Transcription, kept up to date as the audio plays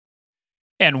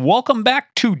And welcome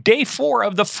back to day 4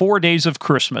 of the 4 days of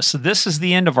Christmas. This is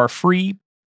the end of our free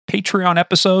Patreon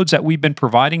episodes that we've been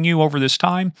providing you over this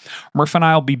time. Murph and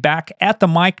I will be back at the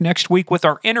mic next week with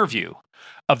our interview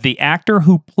of the actor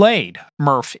who played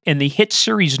Murph in the hit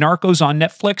series Narcos on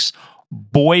Netflix,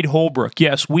 Boyd Holbrook.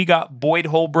 Yes, we got Boyd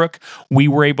Holbrook. We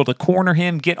were able to corner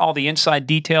him, get all the inside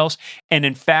details, and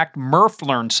in fact, Murph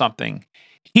learned something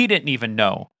he didn't even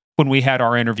know when we had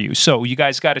our interview. So you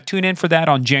guys got to tune in for that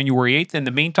on January 8th. In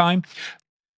the meantime,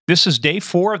 this is day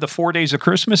 4 of the 4 days of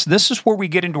Christmas. This is where we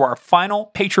get into our final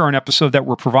Patreon episode that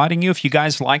we're providing you. If you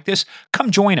guys like this,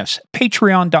 come join us.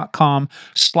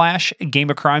 Patreon.com/Game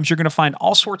of Crimes. You're going to find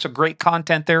all sorts of great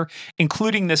content there,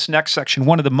 including this next section.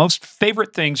 One of the most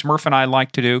favorite things Murph and I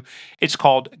like to do. It's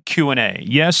called Q&A.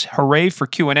 Yes, hooray for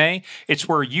Q&A. It's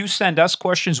where you send us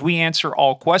questions. We answer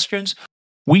all questions.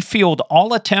 We field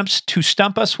all attempts to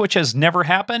stump us, which has never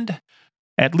happened,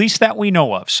 at least that we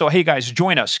know of. So, hey, guys,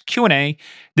 join us. Q&A.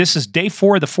 This is day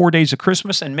 4 of the 4 days of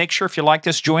Christmas. And make sure if you like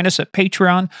this, join us at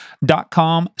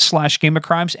patreon.com/Game of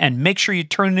Crimes. And make sure you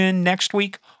turn in next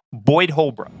week, Boyd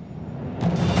Holbrook.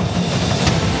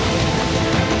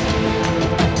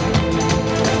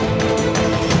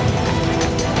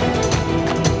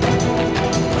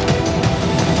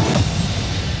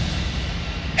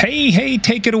 Hey,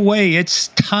 take it away. It's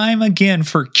time again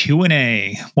for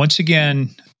Q&A. Once again,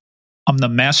 I'm the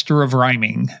master of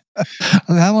rhyming.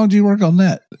 How long do you work on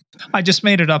that? I just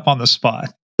made it up on the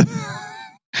spot.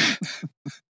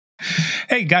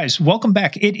 Hey, guys, welcome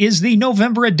back. It is the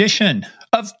November edition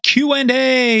of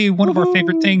Q&A, one of our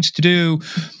favorite things to do.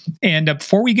 And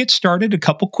before we get started, a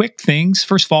couple quick things.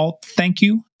 First of all, thank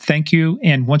you.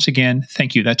 And once again,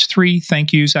 thank you. That's 3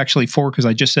 thank yous, actually 4, because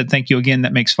I just said thank you again.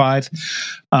 That makes 5.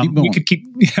 We could keep,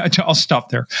 I'll stop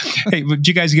there. Hey, but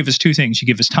you guys give us 2 things. You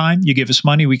give us time, you give us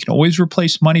money. We can always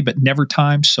replace money, but never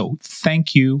time. So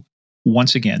thank you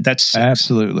once again. That's 6.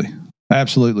 Absolutely.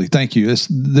 Thank you.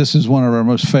 This is one of our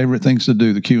most favorite things to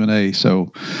do, the Q&A.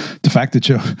 So the fact that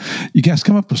you guys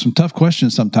come up with some tough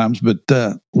questions sometimes, but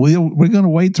we're going to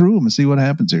wade through them and see what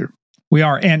happens here. We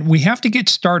are, and we have to get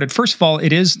started. First of all,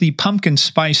 it is the pumpkin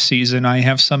spice season. I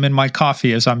have some in my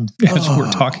coffee as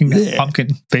we're talking. Yeah. Pumpkin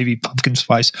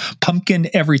spice, pumpkin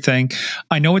everything.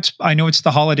 I know it's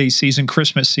the holiday season,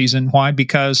 Christmas season. Why?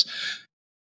 Because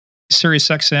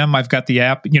SiriusXM, I've got the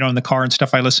app, in the car and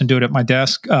stuff. I listen to it at my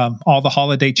desk. All the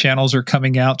holiday channels are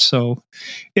coming out, so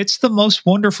it's the most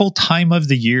wonderful time of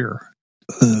the year.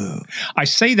 I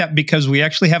say that because we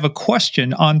actually have a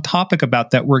question on topic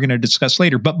about that we're going to discuss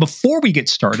later. But before we get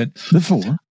started,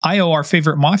 I owe our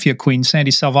favorite mafia queen,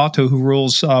 Sandy Salvato, who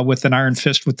rules with an iron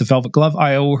fist with the velvet glove.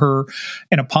 I owe her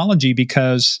an apology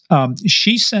because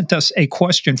she sent us a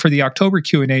question for the October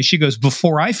Q&A. She goes,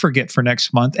 before I forget for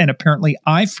next month, and apparently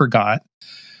I forgot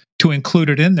to include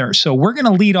it in there. So we're going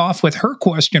to lead off with her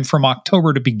question from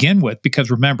October to begin with,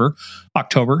 because remember,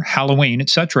 October, Halloween,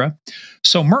 etc.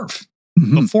 So Murph,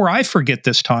 before I forget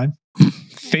this time,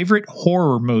 favorite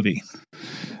horror movie?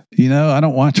 I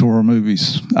don't watch horror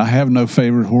movies. I have no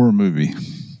favorite horror movie.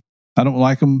 I don't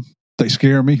like them. They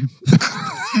scare me.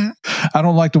 I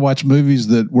don't like to watch movies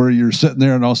where you're sitting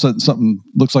there and all of a sudden something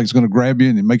looks like it's going to grab you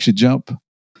and it makes you jump.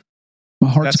 My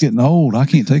heart's getting old. I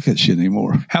can't take that shit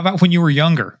anymore. How about when you were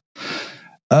younger?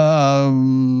 The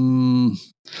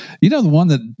one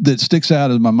that sticks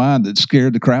out in my mind that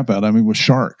scared the crap out of me was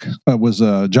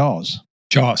Jaws.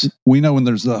 Jaws. We know when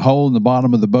there's a hole in the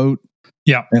bottom of the boat.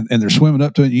 Yeah. And they're swimming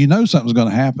up to it. Something's going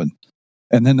to happen.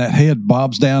 And then that head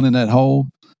bobs down in that hole.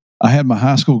 I had my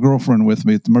high school girlfriend with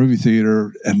me at the movie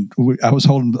theater, and I was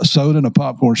holding a soda and a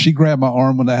popcorn. She grabbed my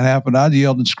arm when that happened. I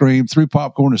yelled and screamed, threw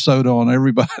popcorn and soda on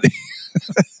everybody.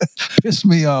 Pissed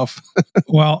me off.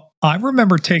 Well, I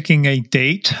remember taking a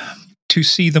date to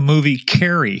see the movie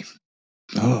Carrie.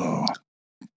 Oh.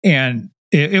 And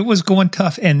it was going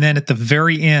tough. And then at the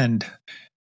very end,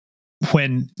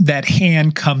 when that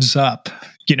hand comes up,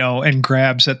 and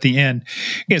grabs at the end,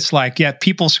 it's like,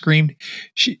 people screamed.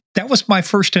 That was my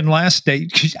first and last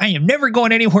date. I am never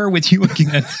going anywhere with you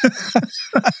again.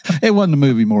 It wasn't a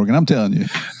movie, Morgan. I'm telling you.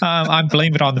 I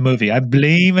blame it on the movie.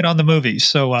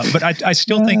 So, but I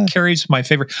still think Carrie's my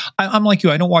favorite. I'm like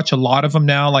you. I don't watch a lot of them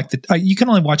now. Like you can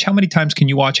only watch, how many times can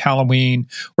you watch Halloween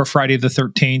or Friday the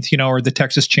 13th, or the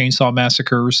Texas Chainsaw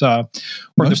Massacres, or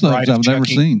most the Bride of I've Chucky. never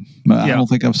seen. I don't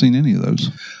think I've seen any of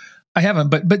those. I haven't,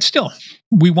 but still,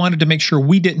 we wanted to make sure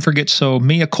we didn't forget. So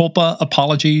mea culpa,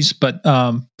 apologies. But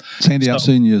Sandy, I'll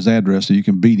send you his address so you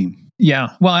can beat him. Yeah.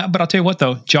 Well, but I'll tell you what,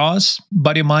 though. Jaws,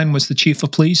 buddy of mine was the chief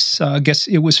of police. I guess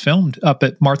it was filmed up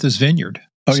at Martha's Vineyard.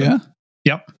 Oh, yeah?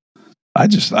 Yep. I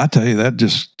tell you, that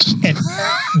just. And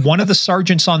one of the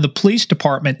sergeants on the police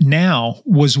department now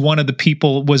was one of the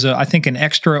people, I think an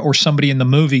extra or somebody in the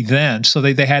movie then. So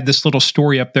they had this little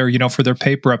story up there, for their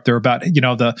paper up there about,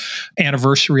 the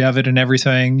anniversary of it and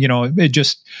everything. It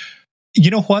just, you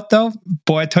know what though?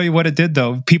 Boy, I tell you what it did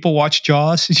though. People watched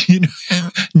Jaws.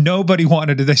 Nobody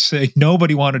wanted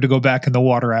to go back in the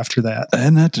water after that.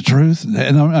 Isn't that the truth?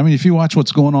 And I mean, if you watch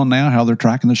what's going on now, how they're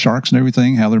tracking the sharks and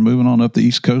everything, how they're moving on up the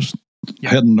East Coast.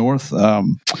 Yep. Heading north,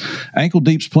 ankle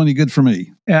deep's plenty good for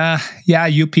me. Yeah,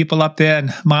 you people up there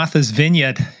in Martha's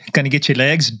Vineyard going to get your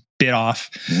legs bit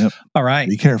off. Yep. All right,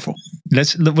 be careful.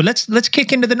 Let's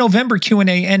kick into the November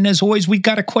Q&A, and as always, we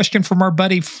got a question from our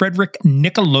buddy Frederick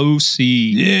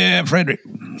Nicolosi. Yeah,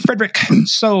 Frederick.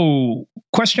 So,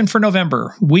 question for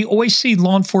November: we always see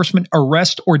law enforcement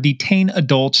arrest or detain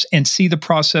adults and see the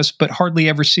process, but hardly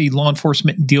ever see law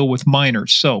enforcement deal with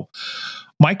minors. So.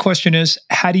 My question is,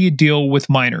 how do you deal with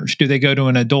minors? Do they go to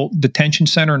an adult detention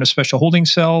center in a special holding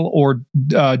cell, or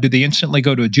do they instantly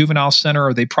go to a juvenile center?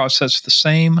 Are they processed the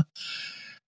same?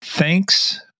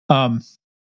 Thanks. I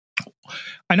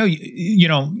know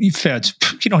you feds.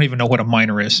 You don't even know what a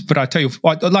minor is, but I'll tell you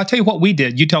what we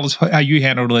did. You tell us how you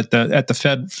handled it at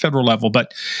the federal level.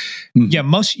 But yeah,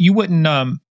 you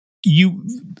wouldn't.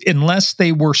 Unless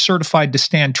they were certified to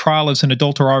stand trial as an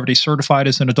adult or already certified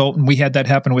as an adult, and we had that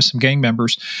happen with some gang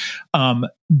members,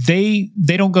 they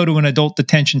don't go to an adult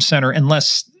detention center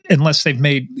unless they've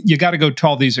made. You got to go to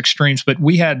all these extremes. But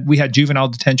we had juvenile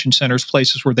detention centers,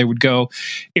 places where they would go.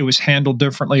 It was handled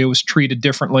differently. It was treated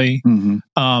differently.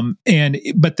 But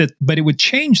it would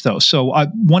change though. So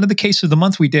one of the cases of the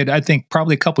month we did, I think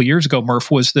probably a couple of years ago,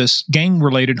 Murph, was this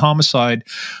gang-related homicide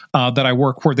that I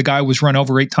work, where the guy was run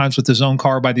over 8 times with his own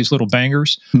car by these little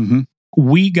bangers.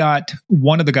 We got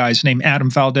one of the guys named Adam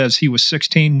Valdez. He was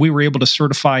 16. We were able to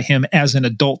certify him as an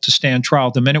adult to stand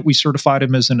trial. The minute we certified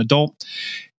him as an adult,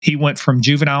 he went from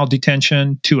juvenile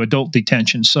detention to adult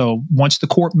detention. So once the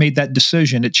court made that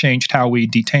decision, it changed how we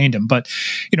detained him. But,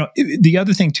 the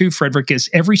other thing too, Frederick, is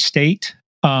every state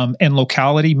and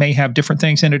locality may have different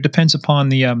things, and it depends upon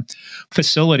the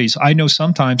facilities. I know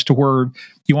sometimes to where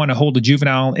you want to hold a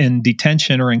juvenile in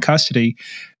detention or in custody,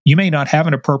 you may not have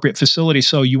an appropriate facility,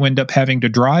 so you end up having to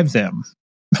drive them,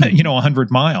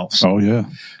 100 miles. Oh yeah.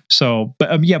 So,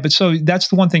 but so that's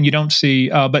the one thing you don't see.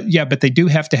 But they do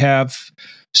have to have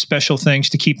special things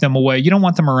to keep them away. You don't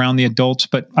want them around the adults.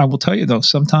 But I will tell you though,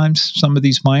 sometimes some of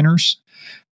these minors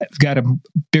have got a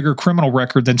bigger criminal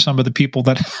record than some of the people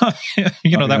that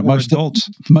that were adults.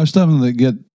 Most of them that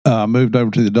get moved over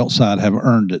to the adult side have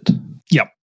earned it.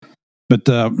 Yep. But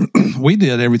we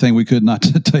did everything we could not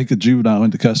to take a juvenile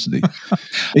into custody.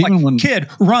 Even when kid,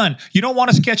 run! You don't want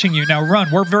us catching you now.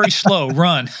 Run! We're very slow.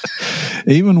 Run!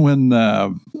 Even when I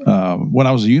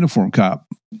was a uniform cop,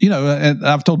 and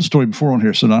I've told the story before on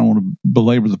here, so I don't want to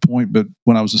belabor the point. But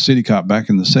when I was a city cop back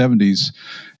in the 70s,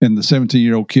 and the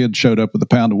 17-year-old kid showed up with a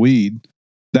pound of weed,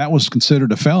 that was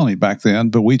considered a felony back then,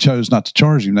 but we chose not to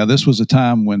charge him. Now, this was a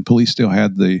time when police still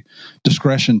had the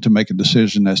discretion to make a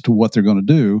decision as to what they're going to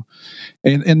do.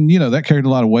 And that carried a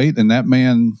lot of weight. And that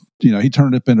man, he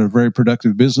turned up into a very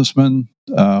productive businessman.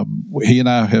 He and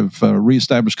I have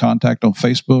reestablished contact on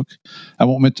Facebook. I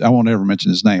won't ever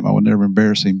mention his name. I would never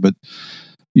embarrass him, but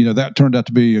that turned out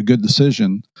to be a good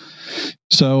decision.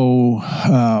 So,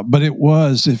 but it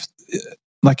was, if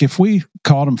we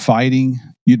caught him fighting,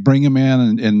 you'd bring him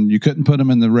in and you couldn't put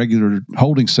him in the regular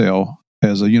holding cell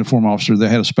as a uniform officer. They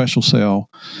had a special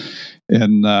cell,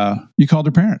 and you called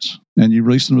their parents and you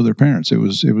released them to their parents. It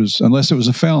was unless it was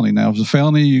a felony. Now, if it was a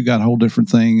felony, you got a whole different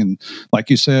thing. And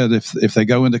like you said, if they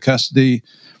go into custody,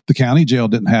 the county jail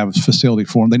didn't have a facility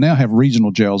for them. They now have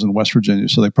regional jails in West Virginia,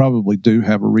 so they probably do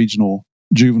have a regional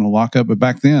juvenile lockup. But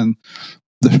back then,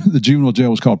 the juvenile jail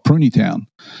was called Pruny Town.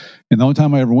 And the only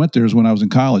time I ever went there was when I was in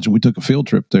college, and we took a field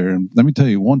trip there. And let me tell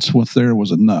you, once there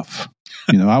was enough.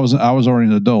 I was already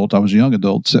an adult. I was a young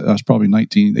adult. I was probably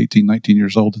 18, 19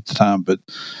 years old at the time. But,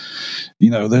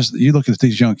 you look at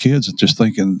these young kids and just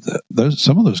thinking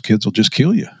some of those kids will just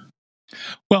kill you.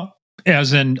 Well,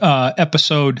 as in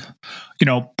episode,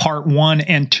 part 1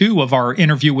 and 2 of our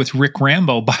interview with Rick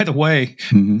Rambo. By the way,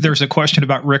 there's a question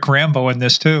about Rick Rambo in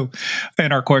this too,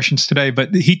 in our questions today.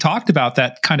 But he talked about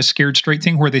that kind of scared straight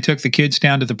thing where they took the kids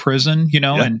down to the prison,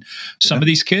 and some of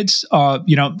these kids,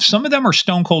 some of them are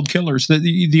stone cold killers.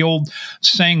 The old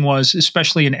saying was,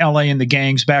 especially in LA and the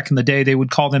gangs back in the day, they would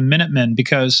call them Minutemen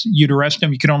because you'd arrest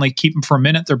them. You could only keep them for a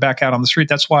minute. They're back out on the street.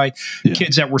 That's why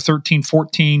kids that were 13,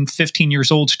 14, 15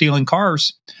 years old stealing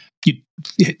cars, you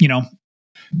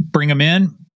bring them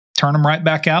in, turn them right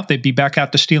back out. They'd be back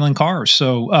out to stealing cars.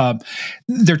 So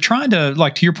they're trying to,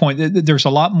 like to your point, there's a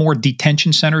lot more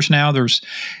detention centers now. There's,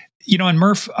 and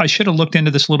Murph, I should have looked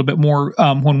into this a little bit more.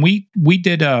 When we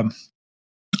did,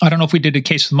 I don't know if we did a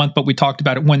case of the month, but we talked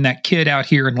about it when that kid out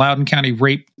here in Loudoun County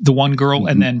raped the one girl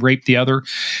and then raped the other.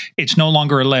 It's no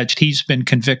longer alleged. He's been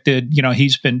convicted.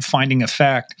 He's been finding a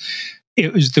fact.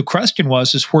 The question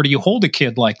was where do you hold a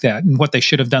kid like that, and what they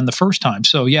should have done the first time.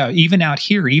 So yeah, even out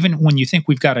here, even when you think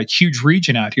we've got a huge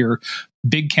region out here,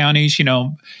 big counties,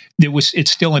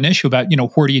 it's still an issue about,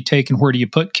 where do you take and where do you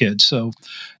put kids? So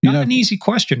not an easy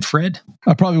question, Fred.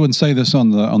 I probably wouldn't say this on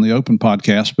the open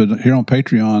podcast, but here on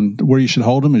Patreon, where you should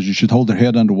hold them is you should hold their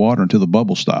head underwater until the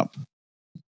bubbles stop.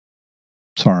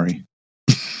 Sorry.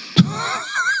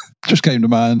 Just came to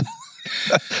mind.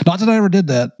 Not that I ever did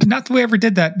that. Not that we ever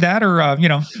did that. That or,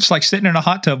 it's like sitting in a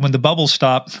hot tub when the bubbles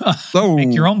stop.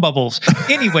 Make your own bubbles.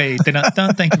 Anyway,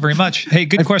 thank you very much. Hey,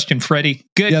 good question, Freddie.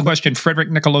 Good question, Frederick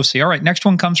Nicolosi. All right, next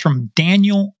one comes from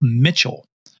Daniel Mitchell.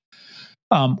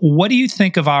 What do you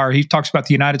think of he talks about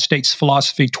the United States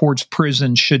philosophy towards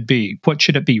prison should be? What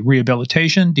should it be?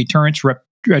 Rehabilitation, deterrence,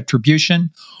 retribution,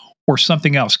 or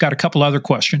something else? Got a couple other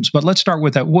questions, but let's start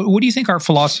with that. What do you think our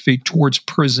philosophy towards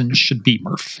prison should be,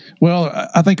 Murph? Well,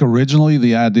 I think originally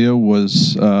the idea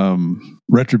was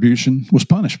retribution was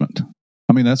punishment.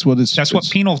 I mean, that's what what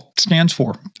penal stands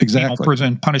for. Exactly. Penal,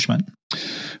 prison, punishment.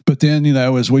 But then,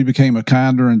 as we became a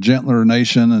kinder and gentler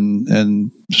nation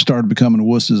and started becoming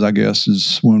wusses, I guess,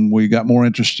 is when we got more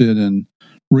interested in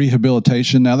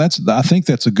rehabilitation. Now, I think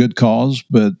that's a good cause,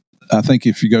 but I think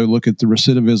if you go look at the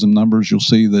recidivism numbers, you'll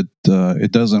see that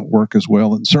it doesn't work as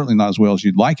well, and certainly not as well as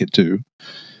you'd like it to.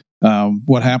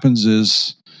 What happens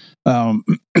is, some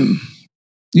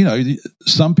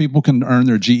people can earn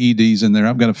their GEDs in there.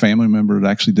 I've got a family member that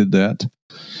actually did that.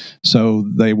 So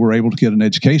they were able to get an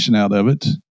education out of it.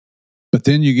 But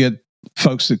then you get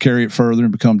folks that carry it further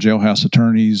and become jailhouse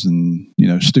attorneys and,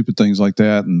 stupid things like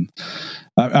that. And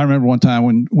I remember one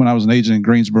time when I was an agent in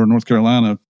Greensboro, North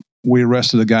Carolina, we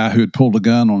arrested a guy who had pulled a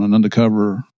gun on an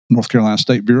undercover North Carolina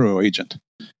State Bureau agent,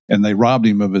 and they robbed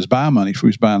him of his buy money for he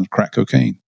was buying crack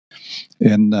cocaine.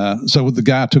 And so the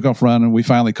guy took off running. We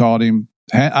finally caught him.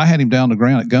 I had him down to the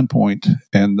ground at gunpoint,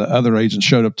 and the other agents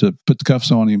showed up to put the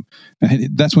cuffs on him.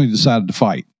 And that's when he decided to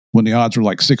fight, when the odds were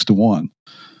like 6-1.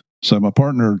 So my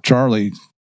partner, Charlie,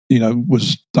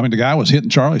 the guy was hitting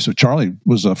Charlie. So Charlie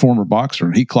was a former boxer,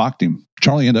 and he clocked him.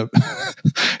 Charlie ended up,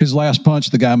 his last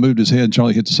punch, the guy moved his head, and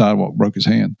Charlie hit the sidewalk, broke his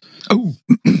hand. Oh,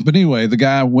 but anyway, the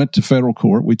guy went to federal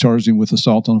court. We charged him with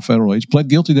assault on a federal agent, pled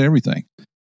guilty to everything,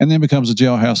 and then becomes a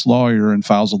jailhouse lawyer and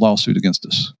files a lawsuit against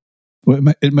us.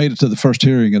 Well, it made it to the first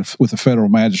hearing with a federal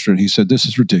magistrate. He said, "This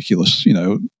is ridiculous.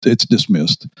 It's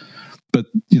dismissed." But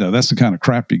that's the kind of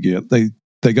crap you get. They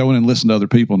go in and listen to other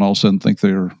people, and all of a sudden think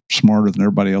they're smarter than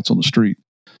everybody else on the street.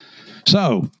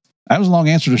 So that was a long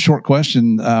answer to a short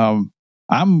question.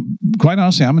 I'm quite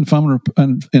honestly, I'm in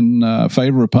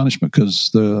favor of punishment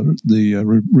because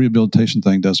the rehabilitation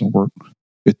thing doesn't work.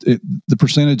 The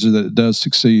percentage that it does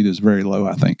succeed is very low,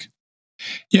 I think.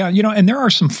 Yeah, and there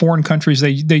are some foreign countries,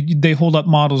 they hold up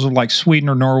models of like Sweden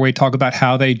or Norway, talk about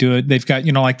how they do it. They've got,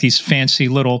 like these fancy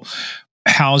little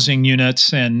housing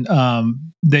units, and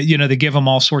they give them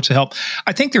all sorts of help.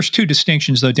 I think there's two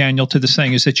distinctions, though, Daniel, to this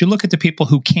thing, is that you look at the people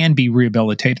who can be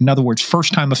rehabilitated. In other words,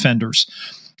 first-time offenders,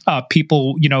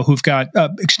 people, who've got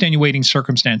extenuating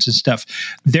circumstances and stuff.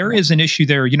 There is an issue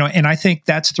there, and I think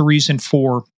that's the reason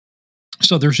for.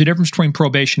 So there's a difference between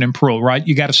probation and parole, right?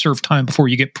 You got to serve time before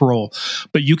you get parole,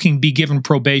 but you can be given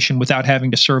probation without having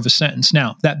to serve a sentence.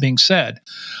 Now, that being said,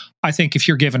 I think if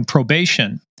you're given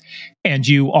probation and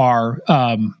you are,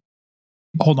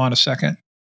 hold on a second.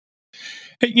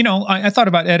 I thought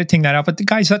about editing that out, but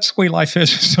guys, that's the way life is.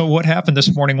 So what happened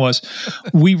this morning was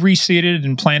we reseeded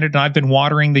and planted, and I've been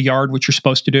watering the yard, which you're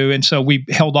supposed to do. And so we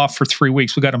held off for 3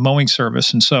 weeks. We got a mowing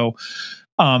service. And so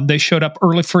they showed up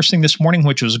early first thing this morning,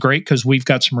 which was great because we've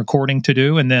got some recording to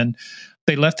do. And then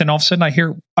they left, and all of a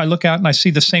sudden I look out and I see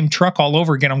the same truck all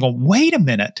over again. I'm going, wait a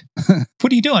minute.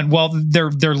 What are you doing? Well, their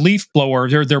leaf blower,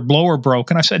 their blower broke.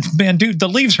 And I said, man, dude, the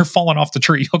leaves are falling off the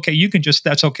tree. Okay,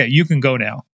 that's okay. You can go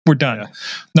now. We're done. Yeah.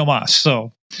 No mas.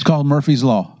 So it's called Murphy's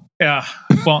Law. Yeah.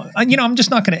 Well, I'm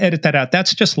just not going to edit that out.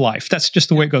 That's just life. That's just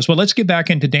the way it goes. Well, let's get back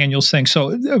into Daniel's thing.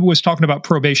 So I was talking about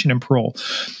probation and parole.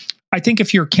 I think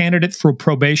if you're a candidate for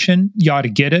probation, you ought to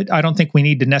get it. I don't think we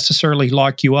need to necessarily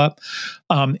lock you up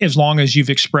as long as you've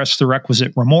expressed the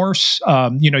requisite remorse,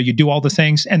 you do all the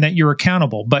things and that you're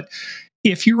accountable. But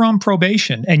if you're on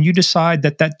probation and you decide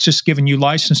that that's just giving you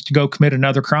license to go commit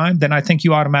another crime, then I think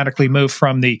you automatically move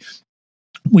from the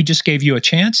we just gave you a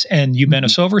chance and you bent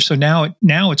us over. So now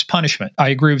it's punishment. I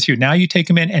agree with you. Now you take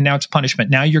him in and now it's punishment.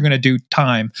 Now you're going to do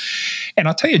time. And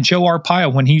I'll tell you, Joe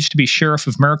Arpaio, when he used to be sheriff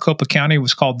of Maricopa County,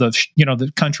 was called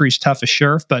the country's toughest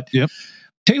sheriff. But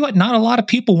tell you what, not a lot of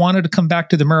people wanted to come back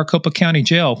to the Maricopa County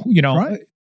jail. Right.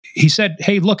 He said,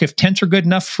 hey, look, if tents are good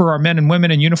enough for our men and women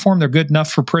in uniform, they're good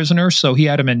enough for prisoners. So he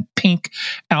had them in pink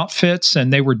outfits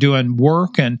and they were doing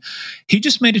work. And he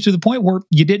just made it to the point where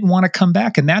you didn't want to come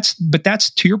back. And that's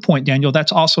to your point, Daniel,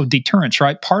 that's also deterrence,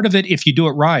 right? Part of it, if you do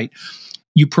it right,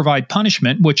 you provide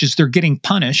punishment, which is they're getting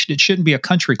punished. It shouldn't be a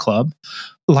country club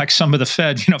like some of the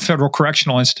federal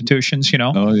correctional institutions,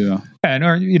 Oh, yeah.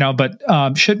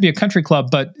 But should be a country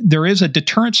club. But there is a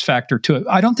deterrence factor to it.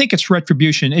 I don't think it's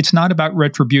retribution. It's not about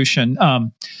retribution.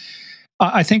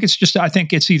 I think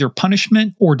it's either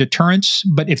punishment or deterrence.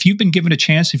 But if you've been given a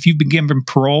chance, if you've been given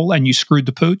parole and you screwed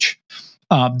the pooch,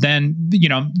 then,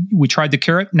 we tried the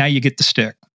carrot. Now you get the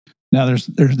stick. Now,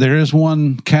 there is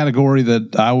one category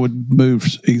that I would move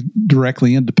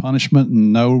directly into punishment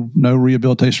and no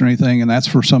rehabilitation or anything, and that's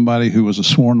for somebody who was a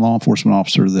sworn law enforcement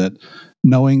officer that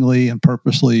knowingly and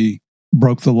purposely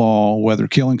broke the law, whether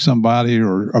killing somebody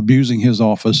or abusing his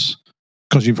office.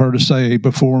 Because you've heard us say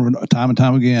before, time and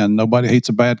time again, nobody hates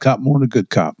a bad cop more than a good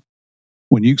cop.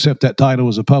 When you accept that title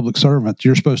as a public servant,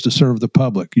 you're supposed to serve the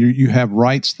public. You have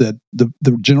rights that the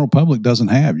general public doesn't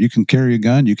have. You can carry a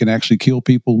gun. You can actually kill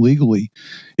people legally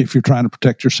if you're trying to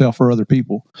protect yourself or other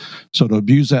people. So to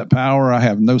abuse that power, I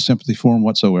have no sympathy for them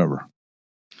whatsoever.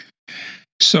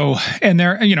 So, and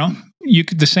there,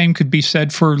 the same could be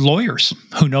said for lawyers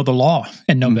who know the law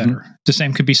and know better. The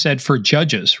same could be said for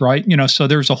judges, right?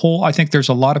 So I think there's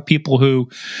a lot of people who,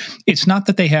 it's not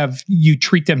that you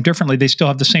treat them differently. They still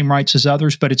have the same rights as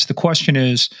others, but the question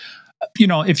is,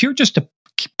 if you're just a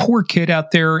poor kid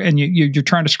out there and you're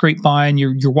trying to scrape by and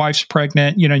your wife's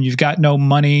pregnant, and you've got no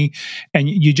money and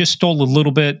you just stole a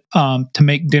little bit to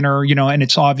make dinner, and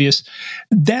it's obvious,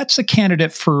 that's a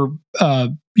candidate for,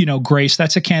 grace.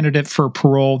 That's a candidate for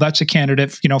parole. That's a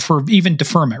candidate, for even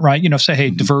deferment, right? Say,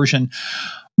 hey, diversion.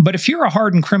 But if you're a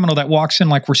hardened criminal that walks in,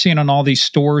 like we're seeing on all these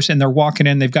stores, and they're walking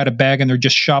in, they've got a bag and they're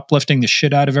just shoplifting the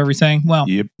shit out of everything. Well,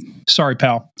 Sorry,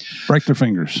 pal. Break their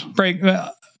fingers.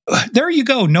 There you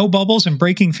go. No bubbles and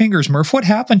breaking fingers, Murph. What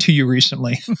happened to you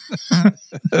recently?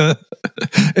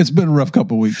 It's been a rough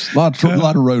couple of weeks. A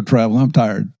lot of road travel. I'm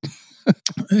tired.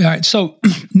 All right. So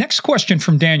next question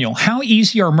from Daniel. How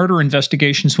easy are murder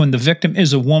investigations when the victim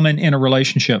is a woman in a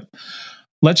relationship?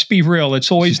 Let's be real.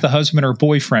 It's always the husband or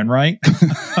boyfriend, right?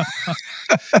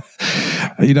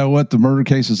 You know what? The murder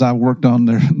cases I've worked on,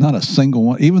 there's not a single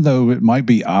one, even though it might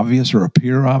be obvious or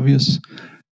appear obvious,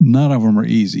 none of them are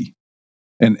easy.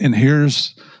 And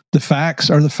here's the facts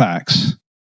are the facts,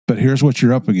 but here's what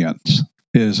you're up against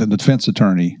is a defense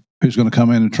attorney who's going to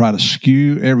come in and try to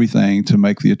skew everything to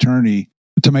make the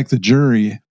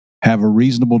jury have a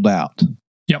reasonable doubt.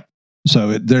 Yep.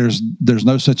 So there's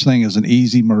no such thing as an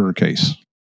easy murder case.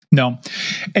 No.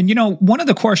 And, one of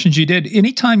the questions you did,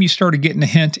 anytime you started getting a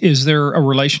hint, is there a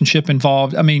relationship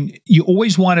involved? I mean, you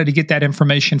always wanted to get that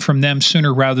information from them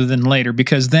sooner rather than later,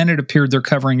 because then it appeared they're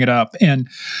covering it up. And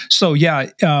so,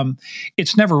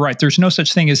 it's never right. There's no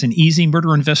such thing as an easy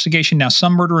murder investigation. Now,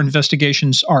 some murder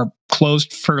investigations are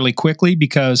closed fairly quickly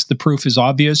because the proof is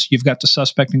obvious. You've got the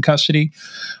suspect in custody.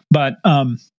 But,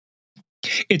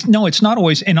 it's not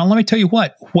always. And let me tell you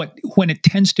when it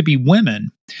tends to be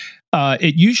women,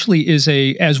 it usually is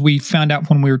as we found out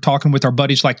when we were talking with our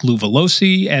buddies like Lou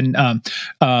Veloci and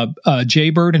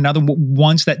Jaybird and other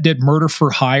ones that did murder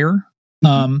for hire.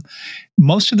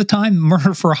 Most of the time,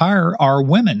 murder for hire are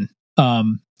women.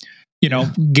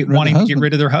 Wanting to get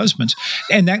rid of their husbands.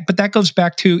 But that goes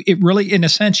back to it really, in a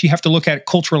sense, you have to look at it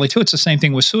culturally too. It's the same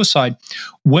thing with suicide.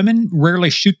 Women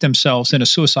rarely shoot themselves in a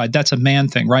suicide. That's a man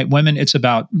thing, right? Women, it's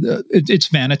about, it's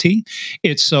vanity.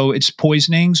 It's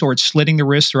poisonings or it's slitting the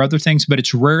wrist or other things, but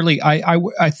it's rarely,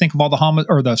 I think of all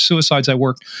the suicides I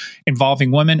worked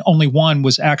involving women, only one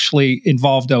was actually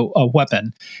involved a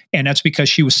weapon. And that's because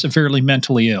she was severely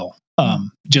mentally ill.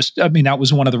 That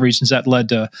was one of the reasons that led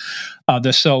to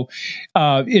this. So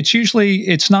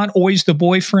it's not always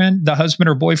the husband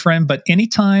or boyfriend, but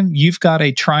anytime you've got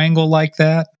a triangle like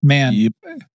that, man,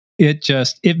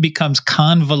 it becomes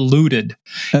convoluted.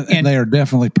 And they are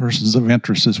definitely persons of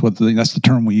interest is that's the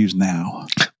term we use now.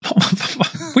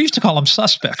 We used to call them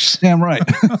suspects. Damn right.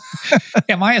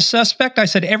 Am I a suspect? I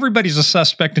said everybody's a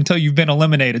suspect until you've been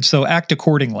eliminated. So act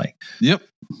accordingly. Yep.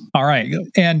 All right.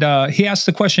 And he asked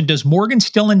the question, does Morgan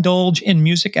still indulge in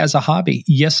music as a hobby?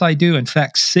 Yes, I do. In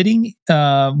fact, sitting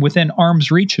within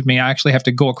arm's reach of me, I actually have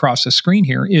to go across the screen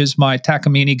here, is my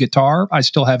Takamine guitar. I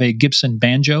still have a Gibson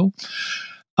banjo.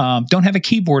 Don't have a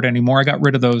keyboard anymore. I got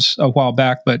rid of those a while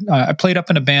back, but I played up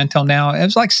in a band till now. It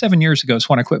was like 7 years ago is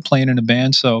when I quit playing in a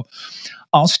band. So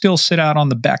I'll still sit out on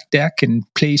the back deck and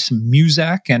play some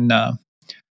music and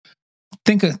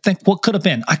think what could have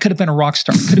been. I could have been a rock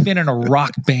star. Could have been in a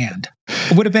rock band.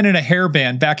 I would have been in a hair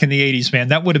band back in the 80s, man.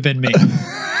 That would have been me.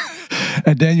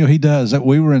 And Daniel, he does.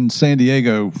 We were in San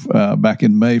Diego back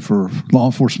in May for law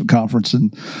enforcement conference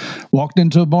and walked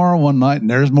into a bar one night, and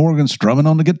there's Morgan strumming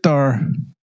on the guitar.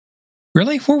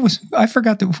 Really? Where was I?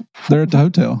 Forgot that. They're at the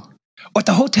hotel. Oh, at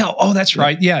the hotel. Oh, that's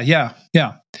right. Yeah.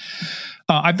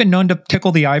 I've been known to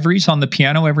tickle the ivories on the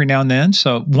piano every now and then.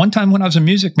 So one time when I was a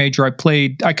music major, I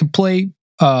could play.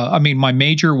 My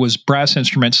major was brass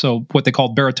instruments, so what they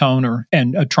call baritone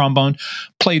and a trombone.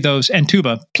 Play those and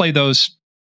tuba. Play those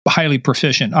highly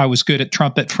proficient. I was good at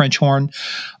trumpet, French horn,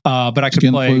 but I could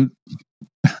play.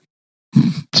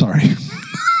 Sorry.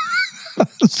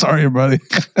 Sorry, everybody.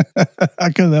 I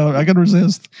couldn't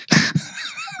resist.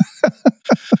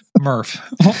 Murph,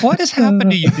 what has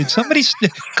happened to you? Did somebody,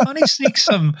 Connie, sneak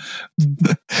some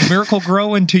Miracle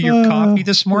Grow into your coffee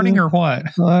this morning, or what?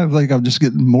 I think I'm just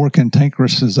getting more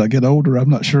cantankerous as I get older. I'm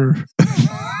not sure.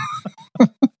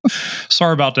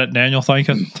 Sorry about that, Daniel. Thank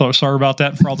you. Sorry about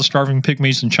that for all the starving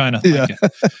pygmies in China. Thank you.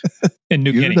 In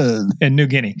New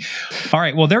Guinea. All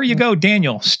right. Well, there you go,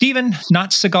 Daniel. Stephen, not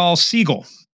Seagal, Siegel.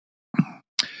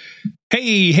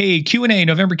 Hey, Q&A,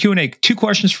 November Q&A. 2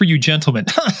 questions for you, gentlemen.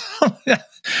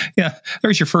 Yeah,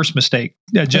 there's your first mistake,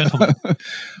 gentlemen.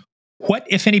 What,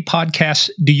 if any, podcasts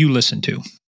do you listen to?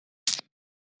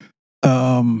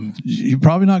 You're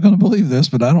probably not going to believe this,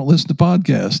 but I don't listen to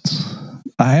podcasts.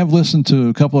 I have listened to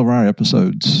a couple of our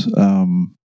episodes.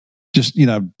 Just,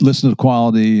 listen to the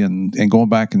quality and going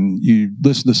back and you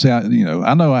listen to sound,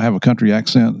 I know I have a country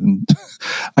accent and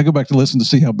I go back to listen to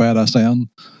see how bad I sound.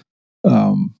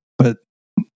 But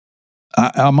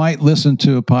I might listen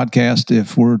to a podcast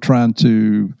if we're trying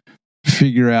to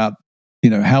figure out,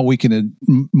 how we can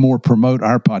more promote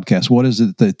our podcast. What is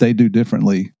it that they do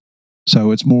differently?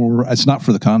 So it's not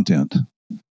for the content.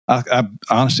 I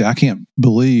honestly, I can't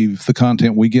believe the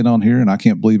content we get on here, and I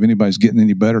can't believe anybody's getting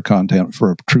any better content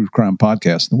for a true crime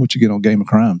podcast than what you get on Game of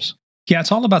Crimes. Yeah,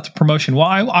 it's all about the promotion. Well,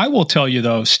 I will tell you,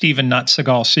 though, Stephen, not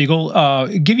Seagal, Siegel,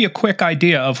 give you a quick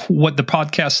idea of what the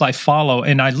podcasts I follow.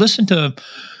 And I listen to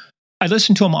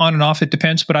them on and off. It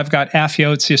depends, but I've got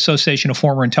AFIO. It's the Association of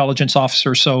Former Intelligence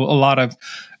Officers. So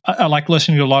I like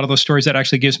listening to a lot of those stories. That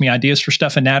actually gives me ideas for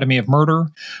stuff. Anatomy of Murder,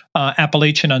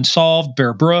 Appalachian Unsolved,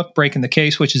 Bear Brook, Breaking the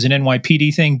Case, which is an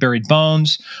NYPD thing, Buried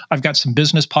Bones. I've got some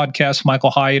business podcasts,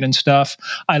 Michael Hyatt and stuff.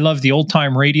 I love the old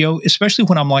time radio, especially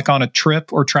when I'm like on a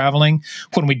trip or traveling.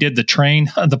 When we did the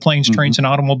planes, trains, and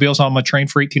automobiles on my train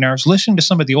for 18 hours, listening to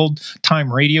some of the old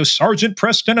time radio, Sergeant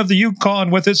Preston of the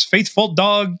Yukon with his faithful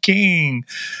dog King,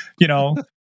 and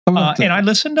I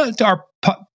listen to our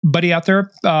buddy out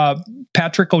there,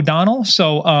 Patrick O'Donnell.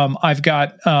 So I've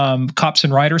got Cops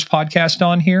and Writers podcast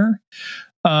on here.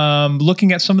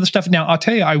 Looking at some of the stuff. Now, I'll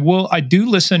tell you, I do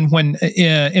listen when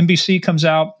NBC comes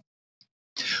out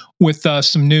with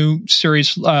some new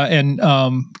series, and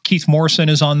Keith Morrison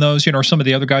is on those, or some of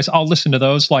the other guys. I'll listen to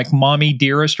those, like Mommy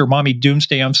Dearest or Mommy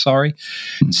Doomsday, I'm sorry.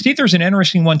 Steve, there's an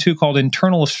interesting one, too, called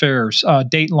Internal Affairs,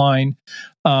 Dateline,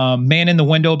 Man in the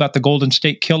Window about the Golden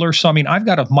State Killer. So, I've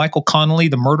got a Michael Connelly,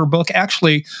 the murder book.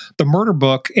 Actually, the murder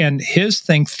book and his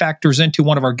thing factors into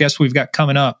one of our guests we've got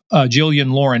coming up,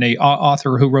 Jillian Lauren, a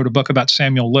author who wrote a book about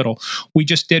Samuel Little. We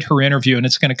just did her interview, and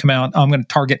it's going to come out. I'm going to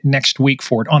target next week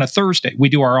for it on a Thursday. We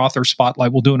do our author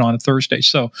spotlight. We'll do it on a Thursday.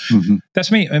 So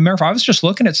that's me. And Murph, I was just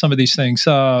looking at some of these things.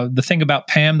 The thing about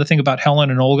Pam, the thing about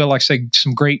Helen and Olga, like I say,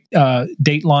 some great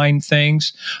Dateline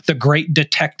things, the great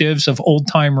detectives of old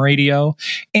time radio.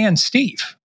 And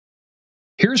Steve,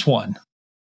 here's one.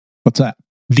 What's that?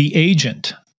 The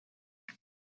Agent.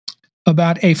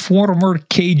 About a former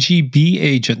KGB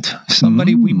agent,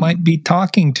 somebody we might be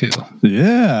talking to.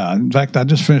 Yeah. In fact, I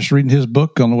just finished reading his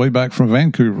book on the way back from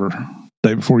Vancouver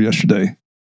day before yesterday.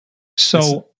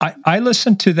 So I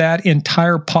listened to that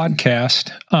entire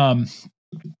podcast.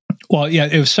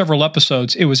 It was several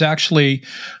episodes. It was actually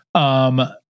 8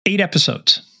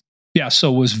 episodes. Yeah,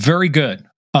 so it was very good.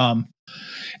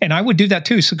 And I would do that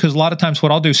too, because a lot of times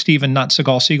what I'll do, Stephen, not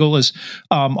Seagal Siegel, is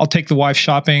I'll take the wife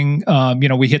shopping.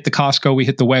 We hit the Costco, we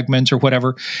hit the Wegmans or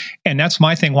whatever. And that's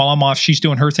my thing. While I'm off, she's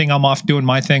doing her thing. I'm off doing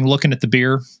my thing, looking at the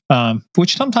beer,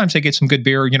 which sometimes I get some good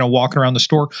beer, walking around the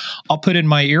store. I'll put in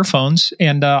my earphones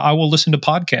and I will listen to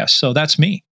podcasts. So that's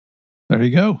me. There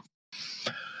you go.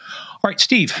 All right,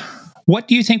 Steve, what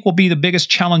do you think will be the biggest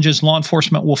challenges law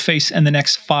enforcement will face in the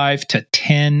next 5 to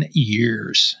 10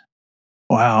 years?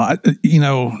 Wow.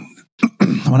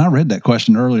 When I read that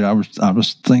question earlier, I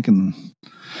was thinking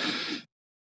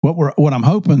what I'm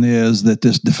hoping is that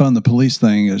this defund the police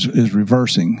thing is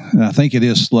reversing. And I think it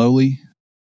is slowly.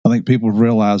 I think people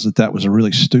realize that was a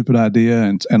really stupid idea.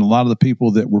 And a lot of the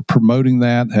people that were promoting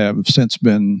that have since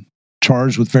been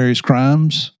charged with various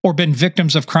crimes. Or been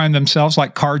victims of crime themselves,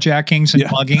 like carjackings and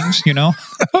muggings,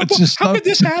 It's just How did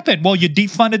this happen? Well, you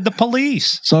defunded the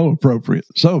police. So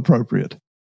appropriate.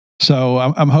 So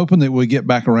I'm hoping that we get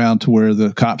back around to where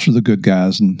the cops are the good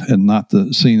guys and not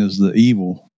seen as the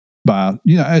evil.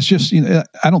 It's just,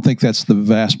 I don't think that's the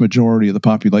vast majority of the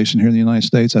population here in the United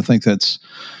States. I think that's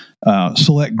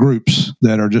select groups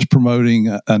that are just promoting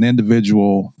an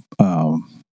individual.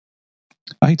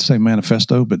 I hate to say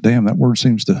manifesto, but damn, that word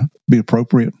seems to be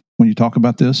appropriate when you talk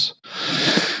about this.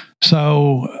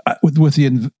 So with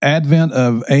the advent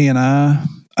of AI,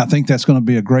 I think that's going to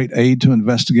be a great aid to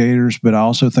investigators, but I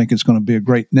also think it's going to be a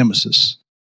great nemesis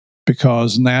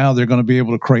because now they're going to be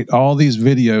able to create all these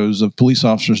videos of police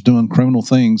officers doing criminal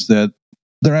things that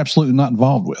they're absolutely not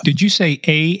involved with. Did you say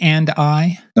A and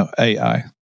I? No, AI.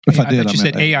 If I did, I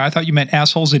said AI. I thought you meant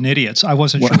assholes and idiots. I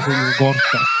wasn't sure where you were going with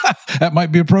that. That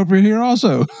might be appropriate here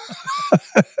also.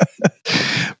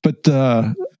 But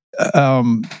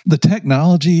the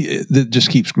technology that just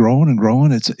keeps growing and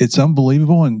growing, it's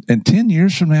unbelievable. And 10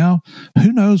 years from now,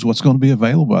 who knows what's going to be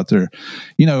available out there?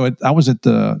 I was at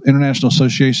the International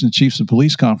Association of Chiefs of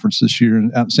Police conference this year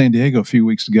out in San Diego a few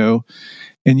weeks ago,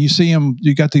 and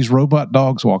you got these robot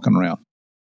dogs walking around.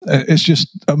 It's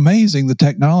just amazing the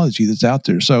technology that's out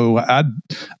there. So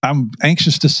I'm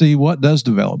anxious to see what does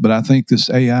develop, but I think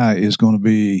this AI is going to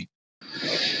be.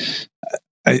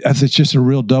 It's just a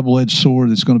real double-edged sword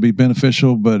that's going to be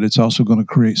beneficial, but it's also going to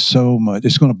create so much.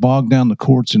 It's going to bog down the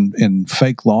courts in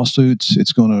fake lawsuits.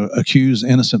 It's going to accuse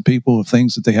innocent people of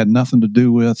things that they had nothing to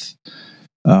do with.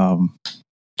 So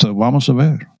vamos a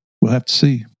ver. We'll have to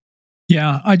see.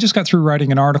 Yeah, I just got through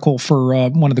writing an article for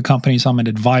one of the companies I'm an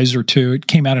advisor to. It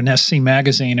came out in SC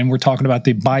Magazine, and we're talking about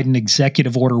the Biden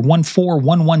Executive Order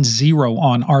 14110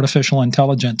 on artificial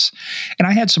intelligence. And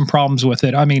I had some problems with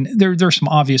it. I mean, there's some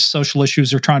obvious social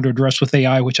issues they're trying to address with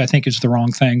AI, which I think is the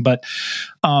wrong thing. But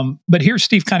here,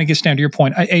 Steve, kind of gets down to your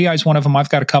point. AI is one of them. I've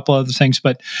got a couple other things.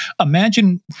 But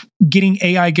imagine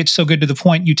AI gets so good to the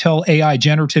point you tell AI,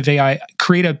 generative AI,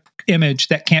 create an image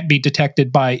that can't be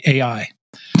detected by AI.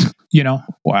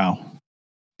 Wow.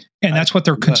 And that's what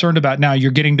they're concerned about now.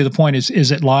 You're getting to the point,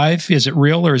 is it live? Is it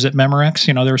real? Or is it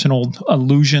Memorex? There's an old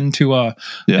allusion to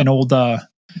an old,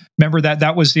 remember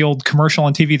that was the old commercial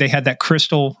on TV. They had that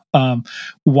crystal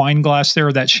wine glass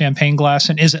there, that champagne glass.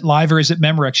 And is it live or is it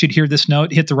Memorex? You'd hear this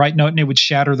note, hit the right note, and it would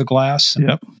shatter the glass.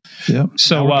 Yep.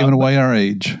 So we're giving away our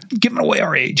age.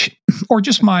 Or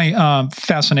just my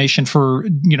fascination for,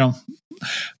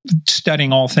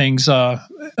 studying all things, from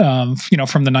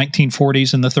the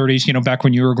 1940s and the 30s, back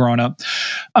when you were growing up.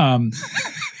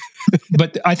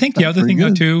 But I think the other thing,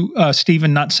 though, too,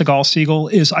 Stephen, not Seagal Siegel,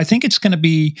 is I think it's going to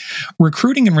be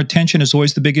recruiting and retention is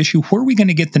always the big issue. Where are we going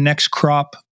to get the next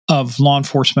crop of law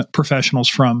enforcement professionals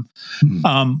from?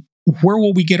 Where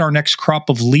will we get our next crop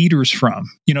of leaders from?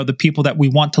 The people that we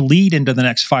want to lead into the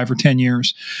next 5 or 10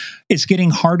 years. It's getting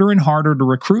harder and harder to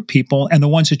recruit people. And the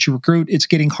ones that you recruit, it's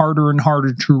getting harder and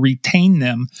harder to retain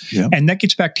them. Yeah. And that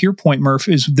gets back to your point, Murph,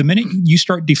 is the minute you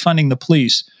start defunding the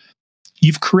police,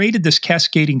 you've created this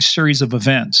cascading series of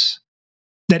events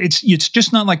that it's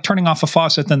just not like turning off a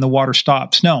faucet, then the water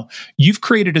stops. No, you've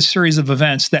created a series of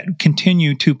events that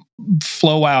continue to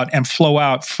flow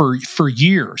out for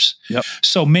years. Yep.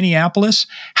 So Minneapolis,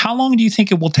 how long do you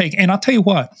think it will take? And I'll tell you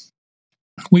what,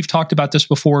 we've talked about this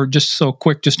before, just so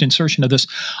quick, just insertion of this.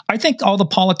 I think all the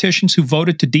politicians who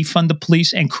voted to defund the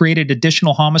police and created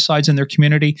additional homicides in their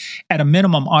community, at a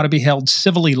minimum, ought to be held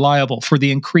civilly liable for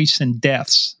the increase in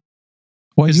deaths.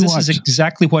 Because this is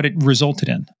exactly what it resulted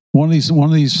in. One of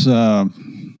these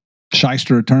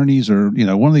shyster attorneys, or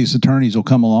one of these attorneys will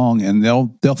come along and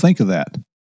they'll think of that,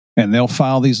 and they'll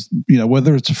file these,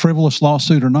 whether it's a frivolous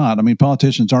lawsuit or not. I mean,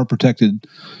 politicians are protected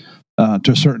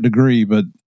to a certain degree, but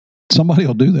somebody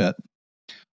will do that.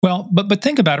 Well, but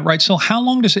think about it, right? So how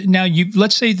long does it now?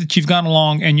 Let's say that you've gone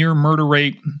along and your murder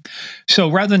rate. So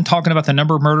rather than talking about the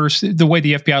number of murders, the way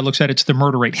the FBI looks at it's the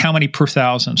murder rate. How many per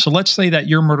thousand? So let's say that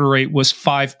your murder rate was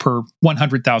 5 per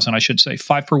 100,000. I should say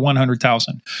 5 per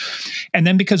 100,000. And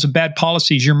then because of bad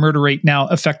policies, your murder rate now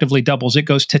effectively doubles. It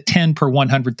goes to 10 per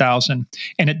 100,000,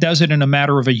 and it does it in a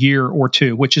matter of a year or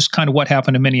two, which is kind of what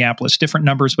happened in Minneapolis. Different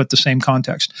numbers, but the same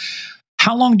context.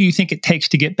 How long do you think it takes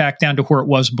to get back down to where it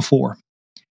was before?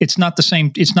 It's not the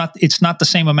same. It's not the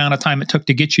same amount of time it took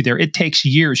to get you there. It takes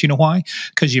years. You know why?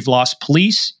 Because you've lost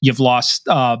police. You've lost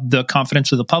the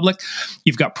confidence of the public.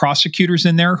 You've got prosecutors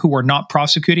in there who are not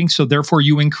prosecuting. So therefore,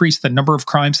 you increase the number of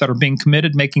crimes that are being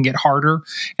committed, making it harder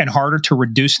and harder to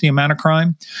reduce the amount of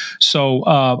crime. So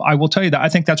I will tell you that I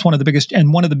think that's one of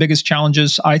the biggest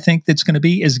challenges I think that's going to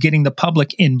be is getting the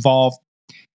public involved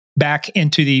back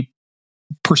into the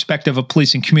perspective of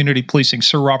policing, community policing.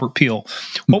 Sir Robert Peel.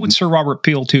 What would Sir Robert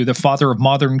Peel do? The father of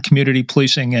modern community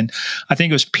policing. And I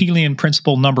think it was Peelian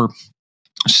principle number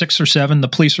 6 or 7. The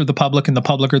police are the public and the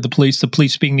public are the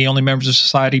police being the only members of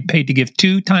society paid to give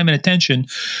due time and attention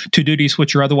to duties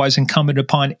which are otherwise incumbent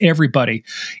upon everybody.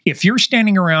 If you're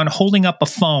standing around holding up a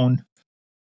phone,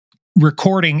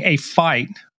 recording a fight,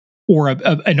 or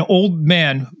an old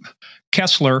man,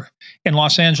 Kessler in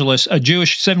Los Angeles, a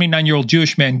 79-year-old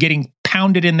Jewish man getting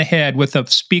pounded in the head with a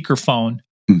speakerphone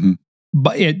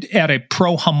but at a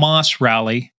pro-Hamas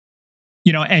rally,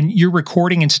 and you're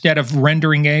recording instead of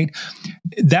rendering aid.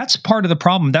 That's part of the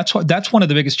problem. That's one of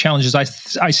the biggest challenges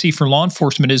I see for law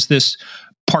enforcement is this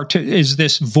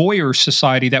voyeur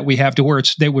society that we have to where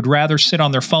they would rather sit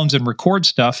on their phones and record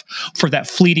stuff for that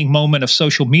fleeting moment of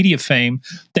social media fame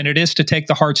than it is to take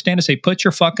the hard stand and say, put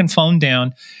your fucking phone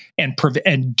down and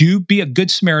be a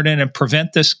good Samaritan and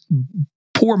prevent this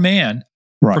poor man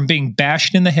from being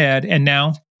bashed in the head and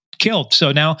now killed.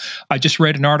 So now I just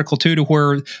read an article too to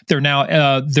where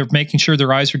they're making sure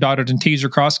their I's are dotted and T's are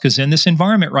crossed because in this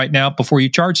environment right now, before you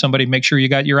charge somebody, make sure you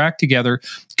got your act together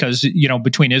because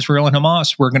between Israel and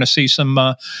Hamas, we're going to see some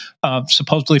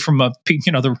supposedly from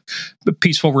the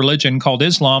peaceful religion called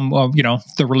Islam,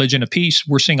 the religion of peace.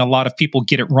 We're seeing a lot of people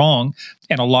get it wrong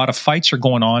and a lot of fights are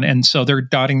going on, and so they're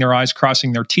dotting their I's,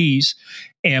 crossing their T's.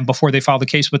 And before they file the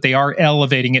case, but they are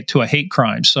elevating it to a hate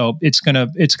crime. So it's gonna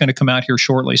come out here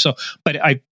shortly. So, but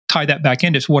I tie that back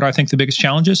into what I think the biggest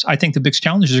challenges. I think the biggest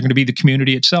challenges are going to be the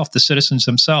community itself, the citizens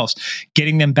themselves,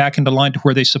 getting them back into line to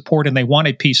where they support and they want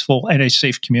a peaceful and a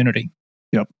safe community.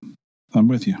 Yep, I'm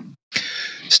with you.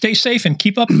 Stay safe and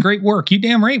keep up the great work. You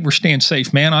damn right we're staying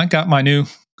safe, man. I got my new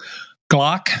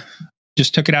Glock.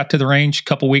 Just took it out to the range a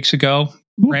couple weeks ago.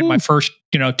 Ran my first,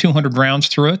 200 rounds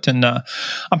through it, and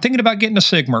I'm thinking about getting a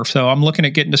SIG. So I'm looking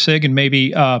at getting a SIG and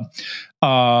maybe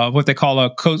what they call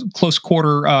a close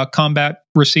quarter combat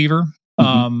receiver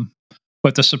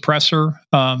with a suppressor.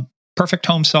 Perfect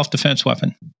home self-defense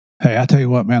weapon. Hey, I tell you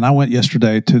what, man, I went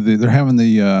yesterday to they're having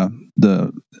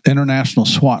the International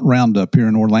SWAT Roundup here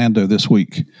in Orlando this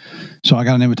week. So I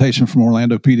got an invitation from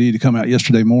Orlando PD to come out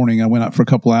yesterday morning. I went out for a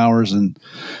couple hours and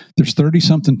there's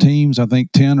 30-something teams. I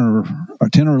think 10 or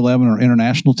 11 are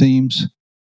international teams.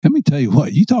 Let me tell you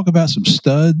what, you talk about some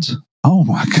studs. Oh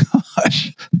my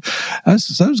gosh.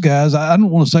 Those guys, I don't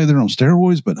want to say they're on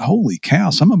steroids, but holy cow,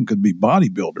 some of them could be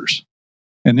bodybuilders.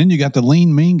 And then you got the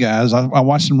lean, mean guys. I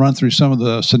watched them run through some of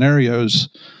the scenarios,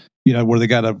 where they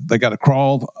got to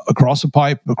crawl across a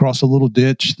pipe, across a little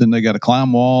ditch. Then they got to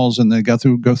climb walls, and they go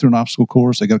through an obstacle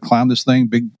course. They got to climb this thing,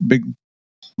 big.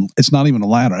 It's not even a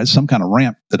ladder. It's some kind of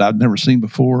ramp that I've never seen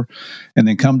before, and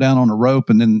then come down on a rope.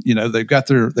 And then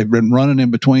they've been running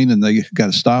in between, and they got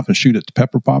to stop and shoot at the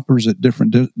pepper poppers at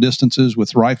different distances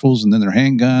with rifles, and then their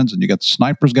handguns. And you got the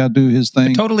sniper's got to do his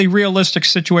thing. A totally realistic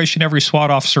situation. Every SWAT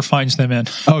officer finds them in.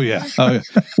 Oh yeah.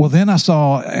 Well, then I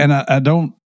saw, and I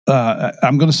don't.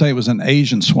 I'm going to say it was an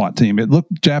Asian SWAT team. It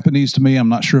looked Japanese to me. I'm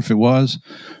not sure if it was,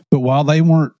 but while they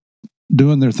weren't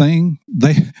doing their thing,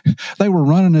 they were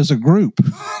running as a group.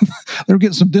 They were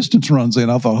getting some distance runs in.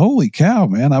 I thought, holy cow,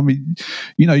 man. I mean,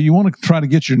 you want to try to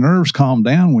get your nerves calmed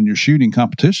down when you're shooting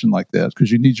competition like that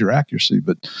because you need your accuracy.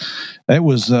 But it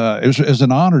was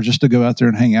an honor just to go out there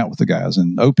and hang out with the guys.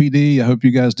 And OPD, I hope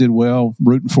you guys did well.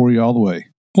 Rooting for you all the way.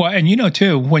 Well, and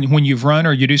too, when you've run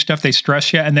or you do stuff, they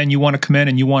stress you, and then you want to come in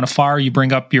and you want to fire, you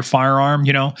bring up your firearm.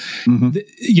 It's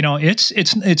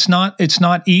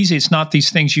not easy. It's not these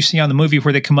things you see on the movie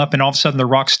where they come up and all of a sudden they're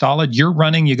rock solid. You're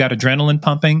running, you got adrenaline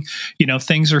pumping.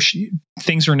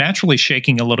 things are naturally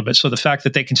shaking a little bit. So the fact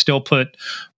that they can still put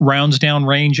rounds down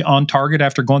range on target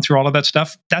after going through all of that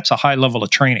stuff, that's a high level of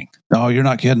training. Oh, you're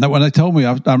not kidding. When they told me,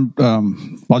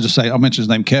 I'll just say, I'll mention his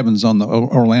name. Kevin's on the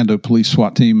Orlando police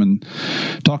SWAT team, and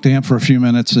talked to him for a few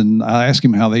minutes. And I asked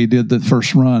him how they did the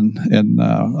first run. And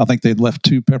I think they'd left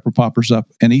 2 pepper poppers up,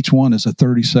 and each one is a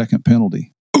 30-second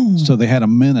penalty. Ooh. So they had a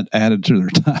minute added to their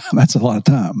time. That's a lot of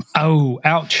time. Oh,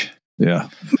 ouch. Yeah.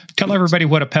 Tell everybody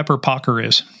what a pepper pocker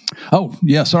is. Oh,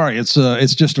 yeah. Sorry. It's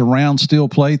just a round steel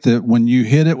plate that when you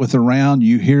hit it with a round,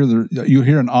 you hear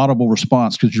an audible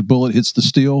response because your bullet hits the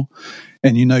steel,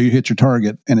 and you know you hit your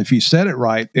target. And if you set it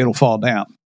right, it'll fall down.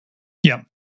 Yeah.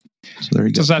 So there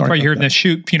you go. So that's why you're hearing the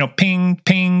shoot, ping,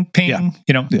 ping, ping,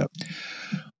 Yeah. Yeah.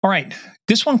 All right.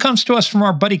 This one comes to us from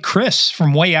our buddy Chris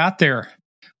from way out there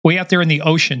in the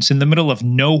oceans, in the middle of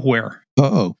nowhere.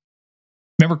 Uh-oh.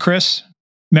 Remember Chris?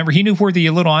 Remember, he knew where the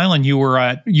little island you were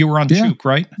on Chuuk,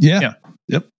 right? Yeah.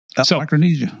 Yep. That's so,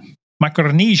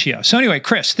 Micronesia. So anyway,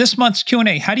 Chris, this month's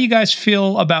Q&A, how do you guys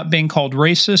feel about being called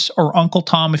racist or Uncle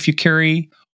Tom if you carry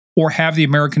or have the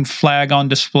American flag on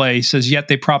display? He says, yet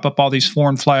they prop up all these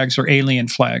foreign flags or alien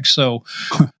flags. So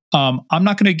I'm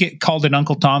not going to get called an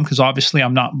Uncle Tom because obviously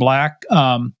I'm not black.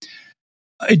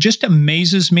 It just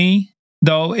amazes me,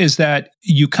 though, is that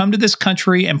you come to this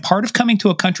country, and part of coming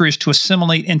to a country is to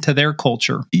assimilate into their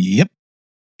culture. Yep.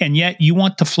 And yet you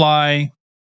want to fly,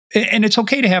 and it's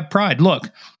okay to have pride. Look,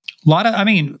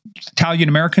 Italian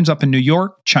Americans up in New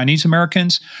York, Chinese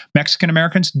Americans, Mexican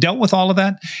Americans dealt with all of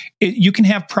that. You can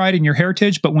have pride in your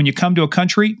heritage, but when you come to a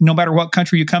country, no matter what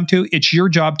country you come to, it's your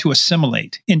job to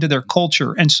assimilate into their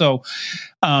culture. And so,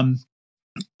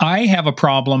 I have a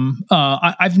problem.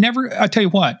 I tell you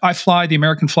what, I fly the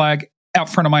American flag out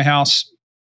front of my house,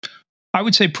 I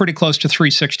would say pretty close to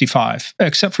 365,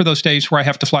 except for those days where I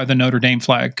have to fly the Notre Dame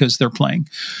flag because they're playing.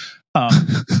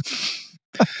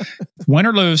 Win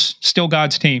or lose, still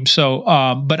God's team. So,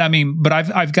 but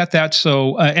I've got that.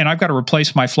 So, and I've got to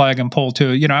replace my flag and pole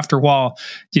too. After a while,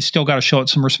 you still got to show it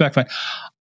some respect. But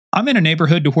I'm in a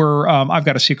neighborhood to where I've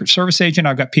got a Secret Service agent.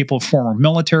 I've got people former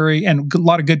military and a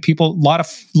lot of good people. A lot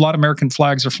of American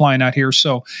flags are flying out here.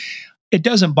 So it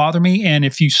doesn't bother me. And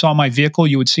if you saw my vehicle,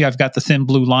 you would see I've got the thin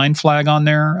blue line flag on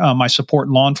there. My support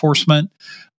law enforcement.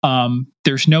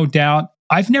 There's no doubt.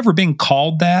 I've never been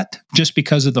called that just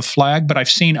because of the flag, but I've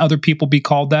seen other people be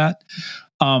called that.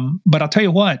 But I'll tell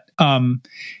you what,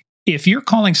 if you're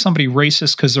calling somebody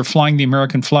racist because they're flying the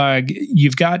American flag,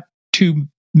 you've got 2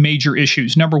 major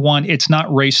issues. Number one, it's not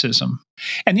racism.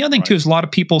 And the other thing too is a lot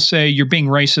of people say you're being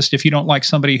racist if you don't like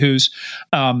somebody who's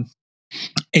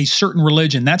a certain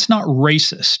religion. That's not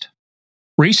racist.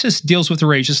 Racist deals with the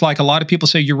race. It's like a lot of people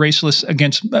say you're racist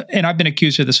against, and I've been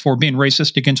accused of this for being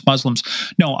racist against Muslims.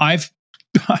 No, I've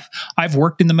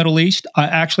worked in the Middle East.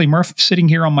 Actually, Murph, sitting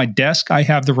here on my desk, I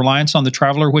have the Reliance on the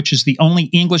Traveler, which is the only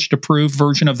English-approved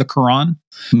version of the Quran.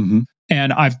 Mm-hmm.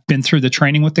 And I've been through the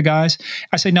training with the guys.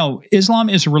 I say, no, Islam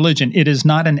is a religion. It is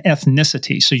not an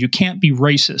ethnicity. So you can't be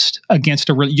racist against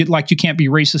like you can't be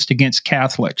racist against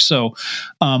Catholics. So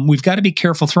we've got to be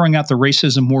careful throwing out the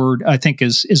racism word. I think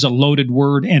is a loaded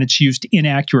word, and it's used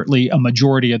inaccurately a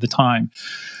majority of the time.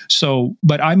 So,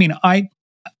 but I mean, I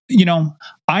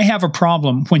have a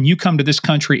problem when you come to this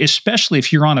country, especially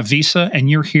if you're on a visa and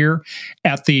you're here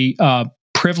at the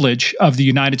privilege of the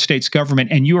United States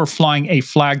government, and you are flying a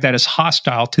flag that is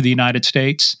hostile to the United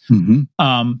States,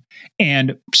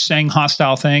 and saying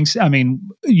hostile things. I mean,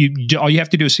 all you have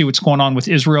to do is see what's going on with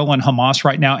Israel and Hamas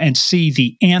right now, and see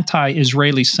the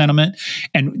anti-Israeli sentiment,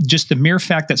 and just the mere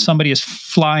fact that somebody is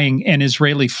flying an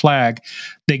Israeli flag,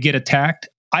 they get attacked.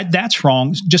 That's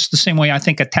wrong. Just the same way I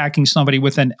think attacking somebody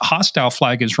with a hostile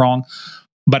flag is wrong.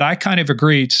 But I kind of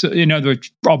agree. So,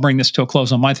 I'll bring this to a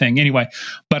close on my thing anyway.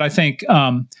 But I think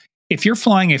if you're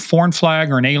flying a foreign flag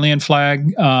or an alien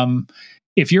flag,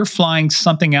 if you're flying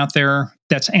something out there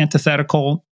that's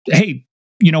antithetical, hey,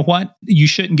 you know what? You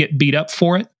shouldn't get beat up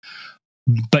for it.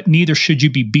 But neither should you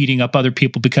be beating up other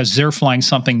people because they're flying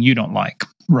something you don't like.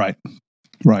 Right.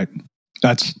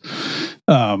 That's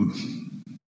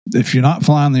if you're not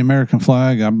flying the American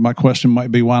flag, my question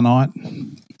might be, why not?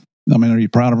 I mean, are you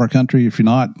proud of our country? If you're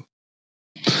not,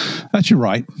 that's your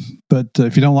right. But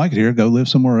if you don't like it here, go live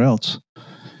somewhere else.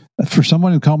 For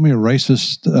someone who called me a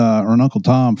racist or an Uncle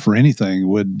Tom for anything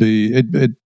would be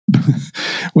it.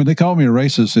 When they call me a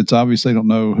racist, it's obvious they don't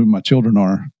know who my children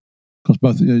are. Because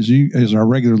both, as our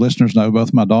regular listeners know,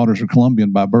 both my daughters are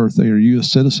Colombian by birth. They are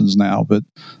U.S. citizens now. But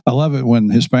I love it when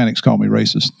Hispanics call me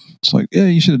racist. It's like, yeah,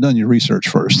 you should have done your research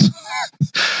first.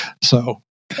 So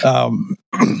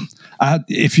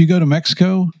If you go to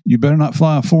Mexico, you better not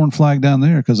fly a foreign flag down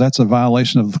there because that's a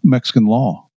violation of Mexican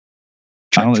law.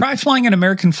 Try flying an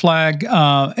American flag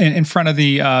in front of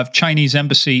the Chinese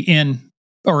embassy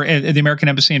the American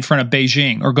embassy in front of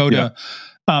Beijing, or go to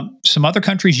some other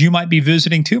countries you might be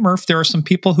visiting too, Murph. There are some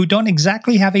people who don't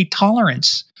exactly have a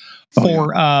tolerance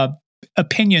for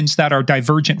opinions that are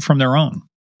divergent from their own.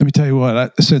 Let me tell you what,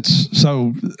 I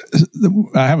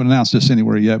haven't announced this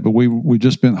anywhere yet, but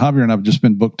Javier and I have just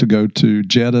been booked to go to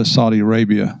Jeddah, Saudi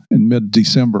Arabia in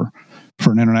mid-December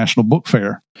for an international book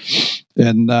fair.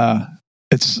 And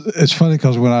it's funny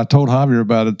because when I told Javier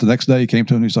about it, the next day he came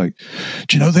to me and he's like,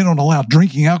 "Do you know they don't allow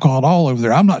drinking alcohol at all over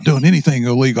there? I'm not doing anything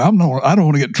illegal. I don't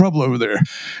want to get in trouble over there."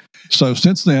 So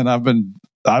since then,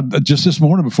 just this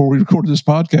morning before we recorded this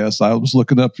podcast, I was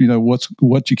looking up,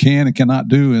 what you can and cannot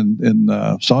do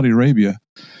in Saudi Arabia.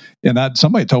 And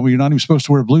somebody told me you're not even supposed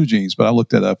to wear blue jeans, but I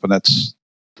looked that up, and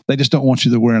they just don't want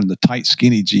you to wearing the tight,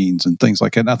 skinny jeans and things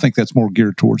like that. And I think that's more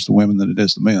geared towards the women than it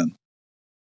is the men.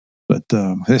 But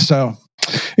so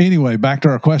anyway, back to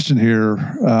our question here.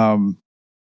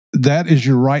 That is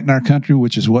your right in our country,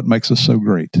 which is what makes us so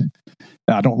great.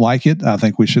 I don't like it. I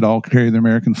think we should all carry the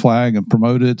American flag and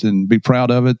promote it and be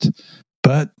proud of it.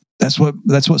 But that's what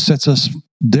sets us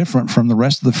different from the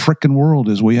rest of the frickin' world,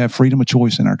 is we have freedom of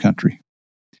choice in our country.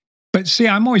 But see,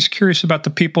 I'm always curious about the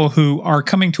people who are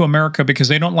coming to America because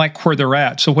they don't like where they're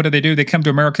at. So what do? They come to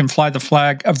America and fly the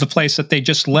flag of the place that they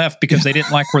just left because they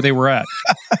didn't like where they were at.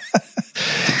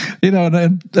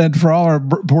 And for all our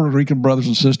Puerto Rican brothers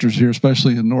and sisters here,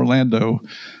 especially in Orlando,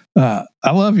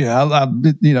 I love you. I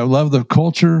love the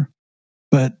culture,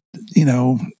 but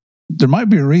there might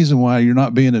be a reason why you're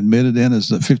not being admitted in as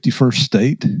the 51st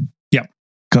state. Yeah,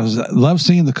 because I love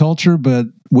seeing the culture, but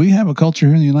we have a culture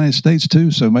here in the United States too.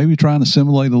 So maybe try and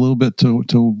assimilate a little bit to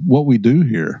what we do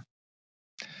here.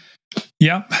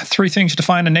 Yeah. 3 things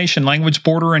define a nation: language,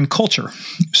 border, and culture.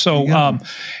 So,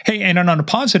 hey, and on a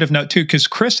positive note too, because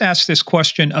Chris asked this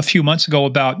question a few months ago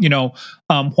about,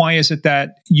 why is it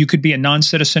that you could be a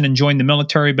non-citizen and join the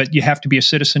military, but you have to be a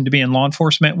citizen to be in law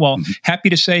enforcement? Well,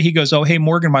 happy to say, he goes, "Oh, hey,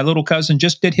 Morgan, my little cousin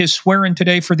just did his swearing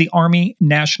today for the Army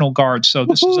National Guard." So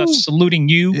this is us saluting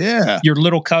you, your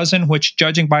little cousin, which,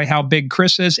 judging by how big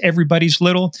Chris is, everybody's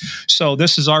little. So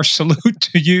this is our salute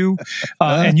to you.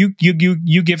 And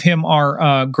you give him our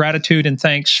gratitude and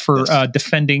thanks for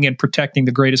defending and protecting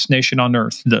the greatest nation on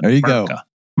earth. There you go.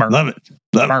 Love it.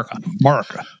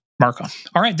 America.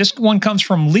 All right. This one comes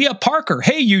from Leah Parker.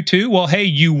 "Hey, you two." Well, hey,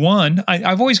 you won.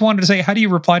 I've always wanted to say, how do you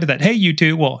reply to that? Hey, you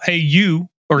two. Well, hey, you,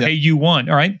 or hey, you won.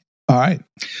 All right. All right.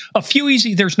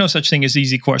 There's no such thing as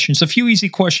easy questions. A few easy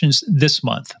questions this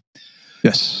month.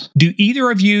 Yes. Do either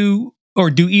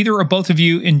or both of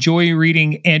you enjoy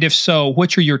reading? And if so,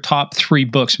 which are your top 3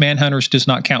 books? Manhunters does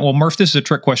not count. Well, Murph, this is a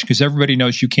trick question because everybody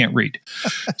knows you can't read.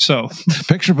 So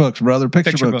picture books, brother.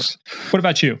 Picture books. What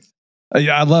about you?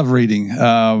 Yeah, I love reading.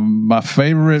 My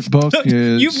favorite book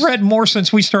is... You've read more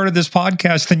since we started this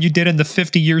podcast than you did in the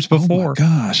 50 years before. Oh my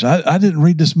gosh, I didn't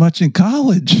read this much in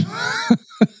college.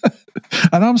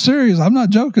 And I'm serious. I'm not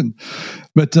joking.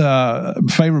 But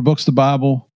favorite book's the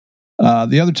Bible.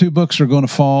 The other 2 books are going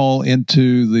to fall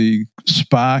into the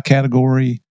spy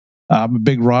category. I'm a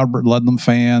big Robert Ludlum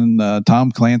fan,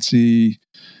 Tom Clancy.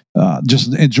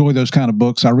 Just enjoy those kind of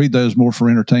books. I read those more for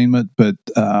entertainment, but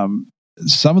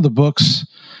some of the books,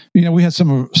 we had some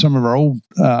of our old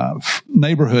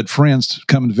neighborhood friends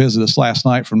come and visit us last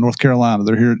night from North Carolina.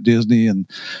 They're here at Disney, and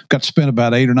got to spend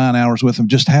about 8 or 9 hours with them.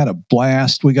 Just had a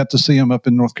blast. We got to see them up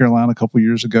in North Carolina a couple of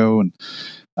years ago, and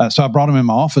so I brought them in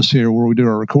my office here where we do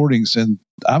our recordings, and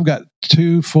I've got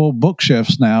 2 full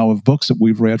bookshelves now of books that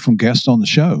we've read from guests on the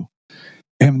show.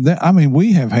 And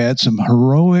we have had some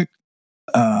heroic,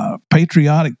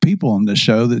 patriotic people on this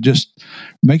show that just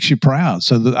makes you proud.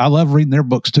 So I love reading their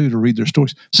books too, to read their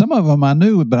stories. Some of them I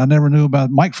knew, but I never knew about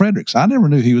Mike Fredericks. I never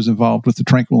knew he was involved with the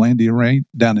Tranquilandia Range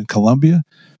down in Colombia,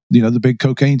 the big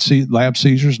cocaine lab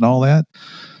seizures and all that.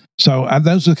 So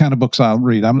those are the kind of books I'll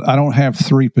read. I don't have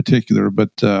 3 particular,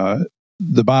 but the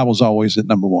Bible's always at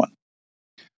number 1.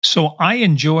 So I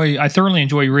thoroughly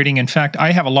enjoy reading. In fact,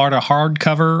 I have a lot of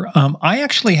hardcover. I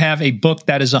actually have a book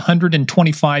that is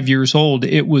 125 years old.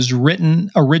 It was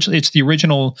written originally. It's the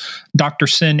original Dr.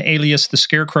 Sin, alias the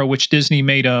Scarecrow, which Disney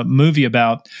made a movie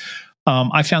about.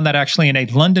 I found that actually in a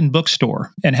London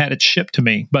bookstore and had it shipped to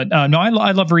me. But no,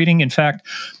 I love reading. In fact,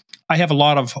 I have a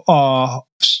lot of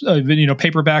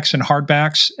paperbacks and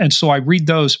hardbacks, and so I read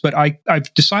those. But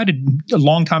I've decided a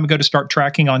long time ago to start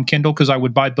tracking on Kindle because I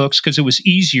would buy books because it was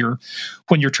easier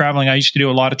when you're traveling. I used to do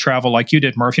a lot of travel like you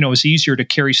did, Murph. It was easier to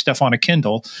carry stuff on a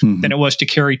Kindle than it was to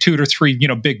carry 2 to 3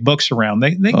 big books around.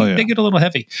 They get a little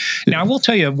heavy. Yeah. Now I will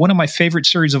tell you one of my favorite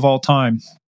series of all time.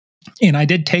 And I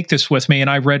did take this with me, and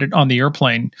I read it on the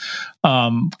airplane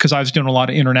because I was doing a lot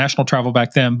of international travel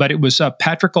back then. But it was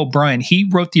Patrick O'Brian. He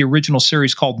wrote the original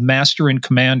series called Master and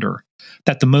Commander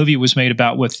that the movie was made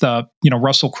about with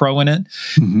Russell Crowe in it.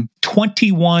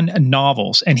 21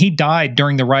 novels, and he died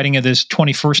during the writing of this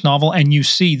 21st novel. And you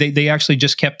see, they actually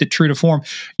just kept it true to form.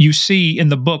 You see in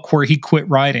the book where he quit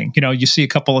writing. You see a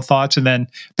couple of thoughts, and then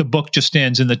the book just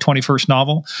ends in the 21st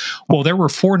novel. Well, there were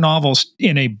 4 novels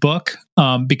in a book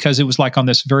because it was like on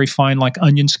this very fine, like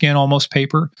onion skin almost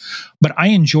paper. But I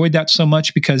enjoyed that so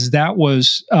much because that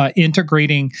was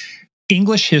integrating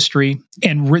English history,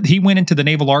 and he went into the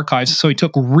Naval Archives, so he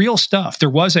took real stuff. There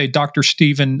was a Dr.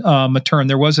 Stephen Matern,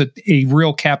 there was a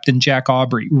real Captain Jack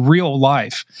Aubrey, real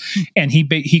life, and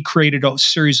he created a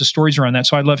series of stories around that.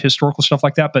 So I love historical stuff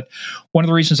like that. But one of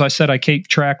the reasons I said I keep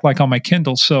track like on my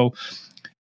Kindle, so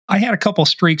I had a couple of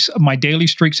streaks, my daily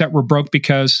streaks that were broke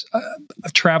because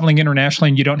of traveling internationally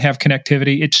and you don't have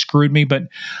connectivity. It screwed me. But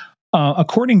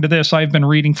according to this, I've been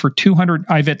reading for 200.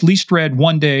 I've at least read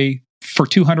one day for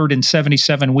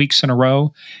 277 weeks in a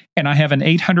row, and I have an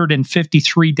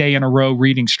 853 day in a row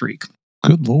reading streak.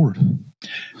 Good Lord.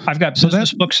 I've got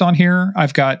business books on here.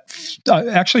 I've got,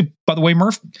 actually, by the way,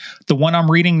 Murph, the one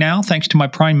I'm reading now, thanks to my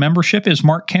Prime membership, is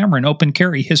Mark Cameron, Open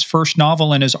Carry, his first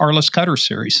novel in his Arliss Cutter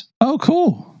series. Oh,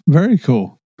 cool. Very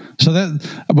cool. So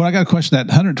but I got a question. That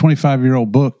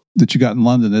 125-year-old book that you got in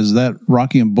London, is that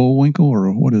Rocky and Bullwinkle, or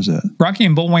what is that? Rocky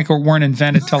and Bullwinkle weren't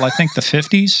invented till I think the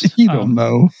 50s. You don't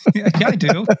know. Yeah, I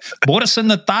do. Boris and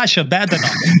Natasha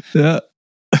Badenoch. Yeah.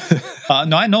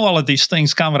 No, I know all of these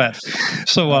things, comrade.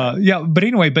 So, but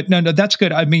anyway, no, that's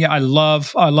good. I mean, I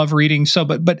love reading. So,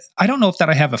 but I don't know if that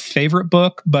I have a favorite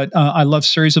book, but I love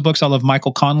series of books. I love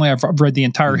Michael Connelly. I've read the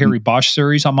entire Harry Bosch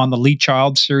series. I'm on the Lee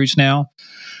Child series now.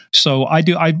 So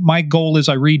my goal is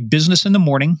I read business in the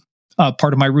morning,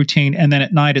 part of my routine, and then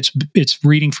at night it's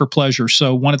reading for pleasure.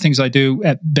 So one of the things I do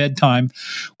at bedtime,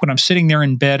 when I'm sitting there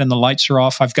in bed and the lights are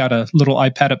off, I've got a little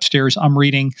iPad upstairs. I'm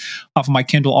reading off of my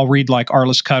Kindle. I'll read like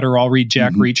Arliss Cutter, I'll read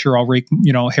Jack Reacher, I'll read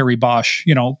Harry Bosch.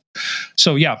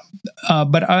 So yeah,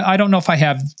 but I don't know if I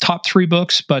have top 3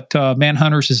 books, but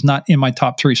Manhunters is not in my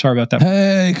top 3. Sorry about that.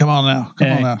 Hey, come on now.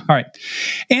 All right.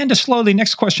 And to slowly,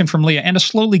 next question from Leah, and to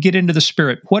slowly get into the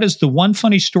spirit, what is the one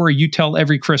funny story you tell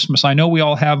every Christmas? I know we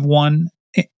all have one.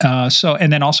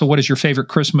 And then also, what is your favorite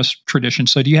Christmas tradition?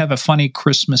 So do you have a funny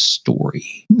Christmas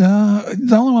story?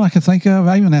 The only one I could think of,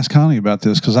 I even asked Connie about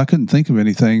this because I couldn't think of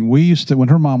anything. We used to, when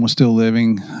her mom was still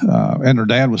living and her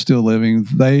dad was still living,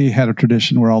 they had a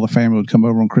tradition where all the family would come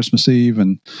over on Christmas Eve,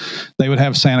 and they would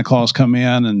have Santa Claus come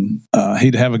in, and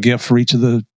he'd have a gift for each of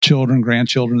the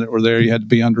grandchildren that were there. You had to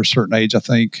be under a certain age, I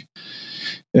think.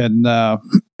 And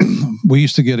we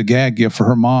used to get a gag gift for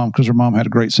her mom because her mom had a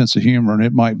great sense of humor, and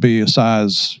it might be a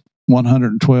size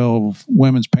 112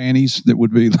 women's panties that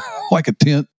would be like a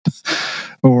tent.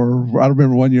 Or I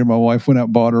remember one year my wife went out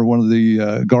and bought her one of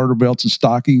the garter belts and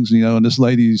stockings, and this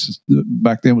lady's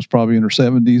back then was probably in her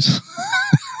 70s.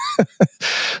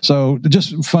 So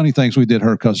just funny things we did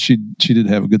her because she did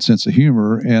have a good sense of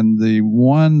humor. And the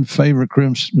one favorite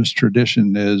Christmas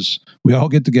tradition is we all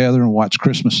get together and watch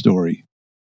Christmas Story.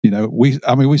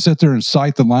 We sit there and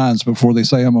cite the lines before they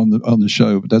say them on the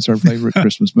show, but that's our favorite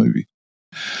Christmas movie.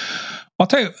 I'll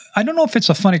tell you, I don't know if it's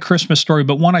a funny Christmas story,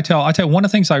 but one I tell you, one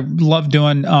of the things I love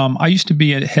doing, I used to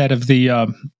be head of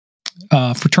the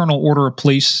Fraternal Order of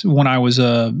Police when I was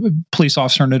a police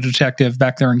officer and a detective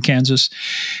back there in Kansas.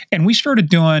 And we started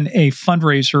doing a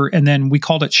fundraiser, and then we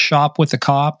called it Shop with the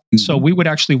Cop. Mm-hmm. So we would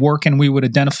actually work and we would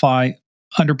identify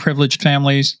underprivileged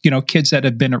families, kids that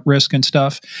have been at risk and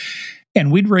stuff. And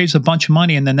we'd raise a bunch of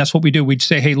money, and then that's what we do. We'd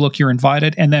say, hey, look, you're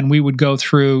invited. And then we would go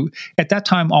through, at that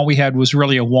time, all we had was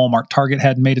really a Walmart. Target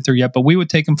hadn't made it there yet, but we would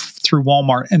take them through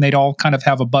Walmart, and they'd all kind of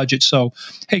have a budget. So,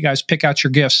 hey, guys, pick out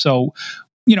your gifts. So,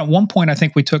 at one point, I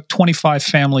think we took 25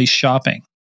 families shopping.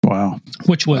 Wow.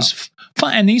 Which was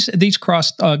fun. And these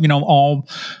crossed, all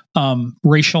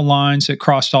racial lines. It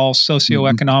crossed all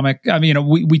socioeconomic. I mean,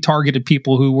 we targeted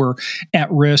people who were at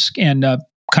risk and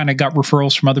kind of got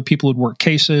referrals from other people who'd work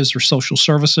cases or social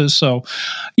services. So,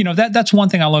 that's one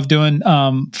thing I love doing.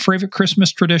 Favorite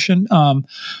Christmas tradition?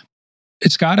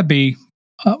 It's got to be,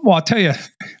 I'll tell you,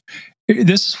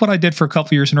 This is what I did for a couple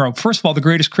of years in a row. First of all, the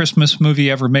greatest Christmas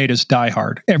movie ever made is Die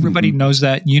Hard. Everybody knows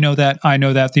that. You know that. I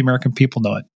know that. The American people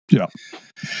know it. Yeah.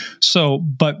 So,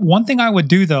 but one thing I would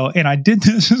do though, and I did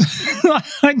this,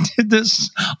 I did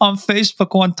this on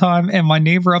Facebook one time, and my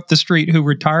neighbor up the street who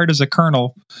retired as a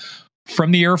colonel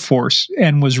from the Air Force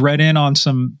and was read in on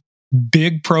some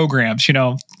big programs,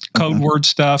 code word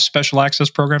stuff, special access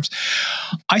programs.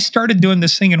 I started doing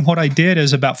this thing, and what I did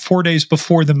is about 4 days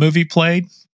before the movie played,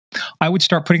 I would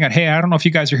start putting out, hey, I don't know if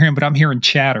you guys are hearing, but I'm hearing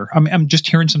chatter. I'm just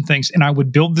hearing some things. And I would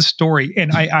build the story.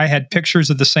 And I had pictures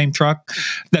of the same truck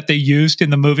that they used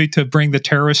in the movie to bring the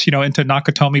terrorists, into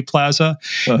Nakatomi Plaza.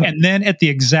 And then at the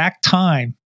exact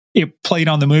time it played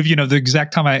on the movie, the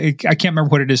exact time, I can't remember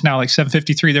what it is now, like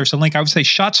 7:53, there's a link. I would say,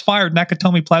 shots fired,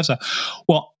 Nakatomi Plaza.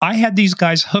 Well, I had these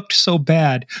guys hooked so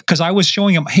bad because I was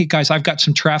showing them, hey, guys, I've got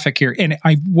some traffic here. And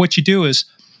what you do is,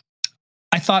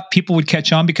 I thought people would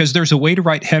catch on because there's a way to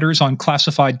write headers on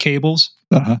classified cables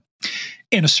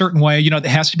in a certain way. It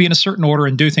has to be in a certain order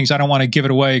and do things. I don't want to give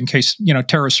it away in case,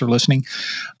 terrorists are listening.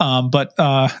 But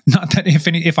not that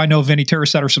if I know of any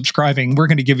terrorists that are subscribing, we're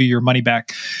going to give you your money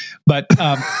back. But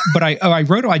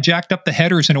I jacked up the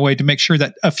headers in a way to make sure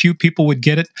that a few people would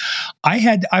get it.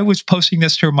 I was posting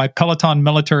this to my Peloton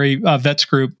military vets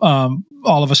group. All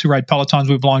of us who ride Pelotons,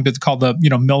 we belong to called the,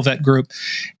 MilVet group.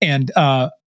 And,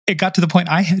 it got to the point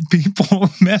I had people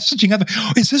messaging other,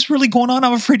 is this really going on?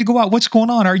 I'm afraid to go out. What's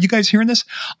going on? Are you guys hearing this?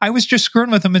 I was just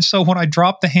screwing with them. And so when I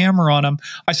dropped the hammer on them,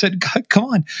 I said, God, come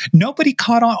on. Nobody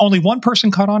caught on. Only one person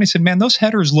caught on. He said, man, those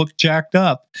headers look jacked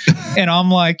up. And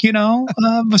I'm like,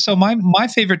 so my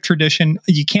favorite tradition,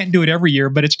 you can't do it every year,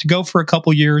 but it's to go for a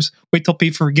couple years, wait till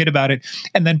people forget about it,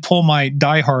 and then pull my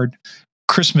Die Hard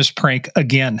Christmas prank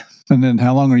again. And then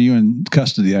how long are you in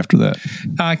custody after that?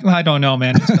 I don't know,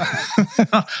 man.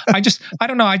 I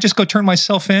don't know. I just go turn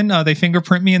myself in. They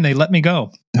fingerprint me and they let me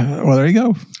go. Well, there you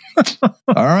go.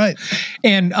 All right.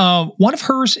 And one of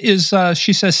hers is,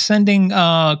 she says, sending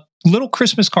little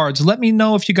Christmas cards. Let me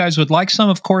know if you guys would like some.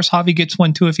 Of course, Javi gets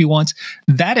one too if he wants.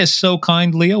 That is so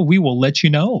kind, Leo. We will let you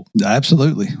know.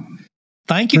 Absolutely.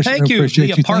 Thank you. Appreciate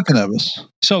Leah you Parker. thinking of us.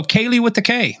 So Kaylee with the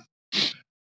K.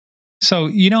 So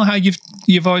you know how you've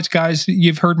always, guys,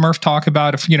 you've heard Murph talk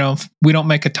about if we don't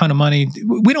make a ton of money,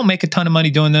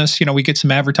 doing this. We get some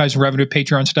advertising revenue,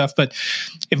 Patreon stuff, but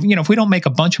if we don't make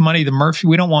a bunch of money,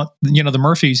 we don't want the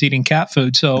Murphys eating cat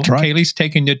food. So right. Kaylee's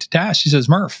taking it to task. She says,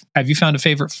 Murph, have you found a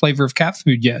favorite flavor of cat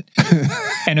food yet?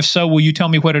 And if so, will you tell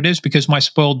me what it is? Because my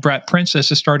spoiled brat princess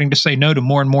is starting to say no to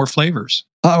more and more flavors.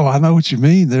 Oh, I know what you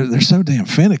mean. They're so damn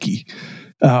finicky.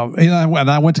 And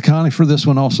I went to Connie for this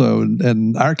one also,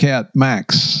 and our cat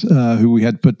Max, who we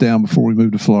had put down before we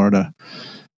moved to Florida,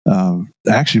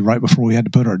 actually right before we had to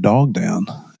put our dog down.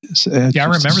 I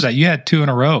remember that. You had 2 in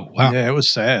a row. Wow. Yeah, it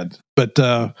was sad. But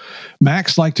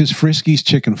Max liked his Friskies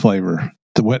chicken flavor,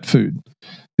 the wet food,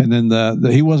 and then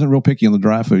he wasn't real picky on the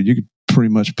dry food. You could pretty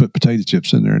much put potato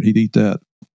chips in there, and he'd eat that.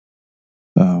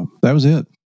 That was it.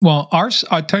 Well, I'll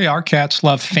tell you, our cats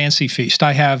love Fancy Feast.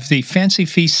 I have the Fancy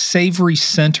Feast Savory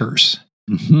Centers.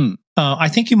 Mm-hmm. I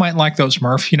think you might like those,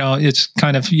 Murph. It's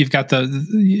kind of,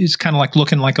 it's kind of like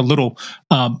looking like a little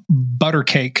butter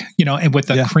cake, and with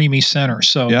a creamy center.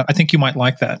 So I think you might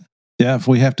like that. Yeah, if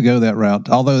we have to go that route,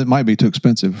 although it might be too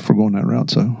expensive if we're going that route.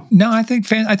 So no, I think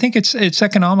it's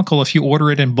economical if you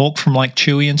order it in bulk from like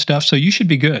Chewy and stuff. So you should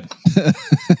be good.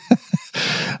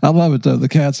 I love it though. The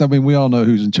cats. I mean, we all know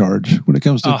who's in charge when it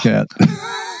comes to the cat.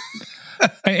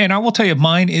 And I will tell you,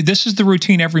 this is the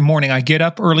routine every morning. I get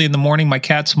up early in the morning. My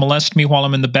cats molest me while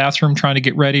I'm in the bathroom trying to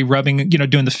get ready, rubbing,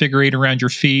 doing the figure 8 around your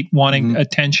feet, wanting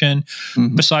attention.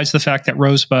 Mm-hmm. Besides the fact that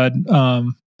Rosebud,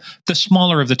 the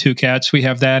smaller of the 2 cats, we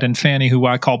have that, and Fanny, who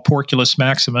I call Porculus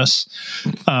Maximus,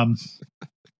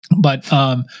 but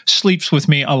sleeps with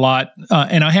me a lot,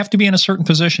 and I have to be in a certain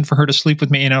position for her to sleep with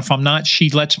me. And if I'm not, she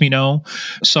lets me know.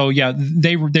 So yeah,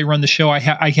 they run the show.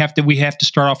 We have to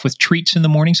start off with treats in the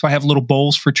morning. So I have little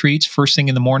bowls for treats first thing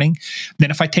in the morning.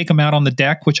 Then if I take them out on the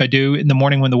deck, which I do in the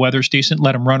morning when the weather's decent,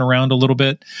 let them run around a little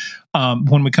bit.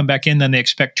 When we come back in, then they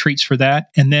expect treats for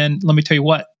that. And then let me tell you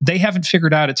what, they haven't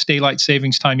figured out it's daylight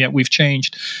savings time yet. We've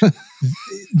changed.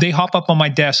 They hop up on my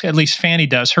desk, at least Fanny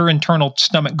does. Her internal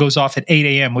stomach goes off at 8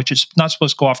 a.m., which is not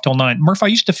supposed to go off till 9. Murph, I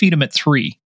used to feed them at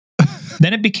 3.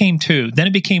 Then it became 2. Then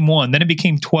it became 1. Then it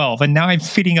became 12. And now I'm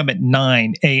feeding them at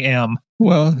 9 a.m.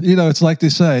 Well, it's like they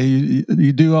say,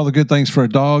 you do all the good things for a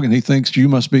dog and he thinks you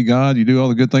must be God. You do all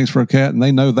the good things for a cat and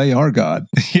they know they are God.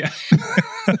 Yeah.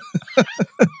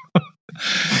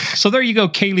 So there you go,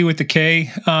 Kaylee with the K.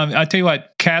 I tell you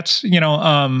what, cats, as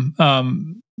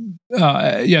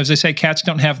they say, cats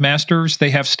don't have masters, they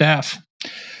have staff.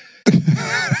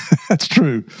 That's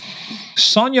true.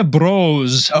 Sonia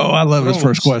Bros. Oh, I love his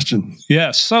first question.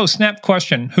 Yes. So, snap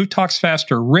question. Who talks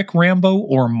faster, Rick Rambo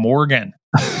or Morgan?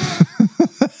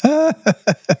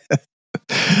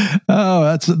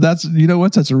 Oh, that's you know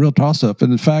what? That's a real toss-up.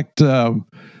 And in fact,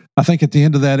 I think at the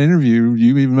end of that interview,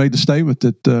 you even made the statement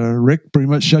that Rick pretty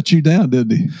much shut you down,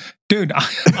 didn't he? Dude,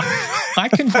 I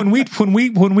can when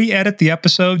we edit the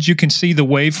episodes, you can see the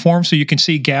waveform, so you can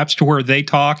see gaps to where they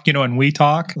talk, and we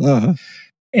talk. Uh-huh.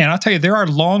 And I'll tell you, there are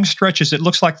long stretches. It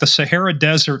looks like the Sahara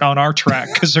Desert on our track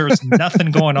because there's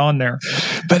nothing going on there.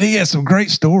 But he has some great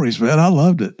stories, man. I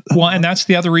loved it. Well, and that's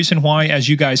the other reason why, as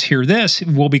you guys hear this,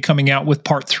 we'll be coming out with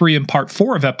part 3 and part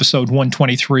 4 of episode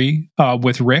 123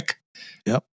 with Rick.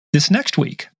 Yep. This next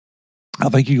week. I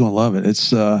think you're going to love it. It's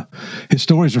his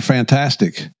stories are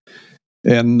fantastic.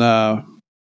 And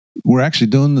we're actually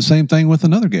doing the same thing with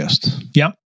another guest.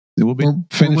 Yep. We'll be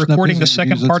we're recording the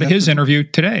second part of his interview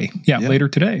today. Yeah, later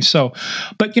today. So,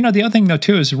 but the other thing though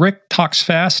too is Rick talks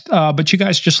fast, but you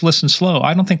guys just listen slow.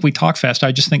 I don't think we talk fast.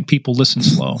 I just think people listen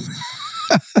slow.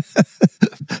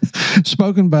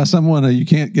 Spoken by someone you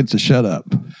can't get to shut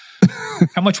up.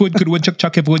 How much wood could woodchuck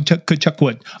chuck if woodchuck could chuck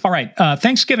wood? All right.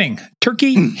 Thanksgiving,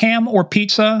 turkey, ham, or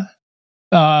pizza,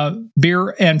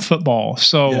 beer, and football.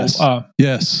 So,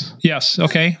 yes.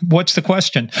 Okay. What's the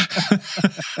question?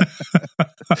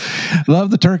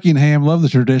 Love the turkey and ham. Love the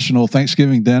traditional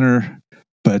Thanksgiving dinner,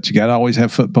 but you got to always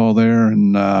have football there.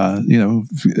 And,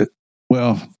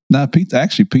 pizza.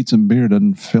 Actually, pizza and beer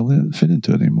doesn't fit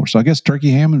into it anymore. So I guess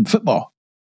turkey, ham, and football.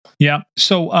 Yeah.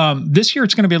 So this year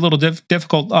it's going to be a little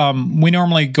difficult. We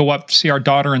normally go up to see our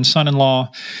daughter and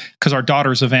son-in-law because our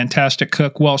daughter's a fantastic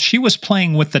cook. Well, she was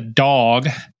playing with the dog.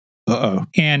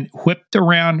 And whipped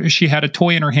around. She had a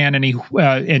toy in her hand,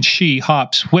 and she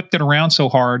Hops whipped it around so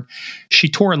hard she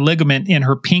tore a ligament in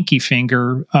her pinky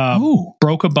finger.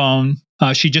 Broke a bone.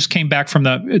 She just came back from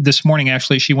this morning.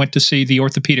 Actually, she went to see the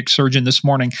orthopedic surgeon this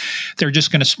morning. They're just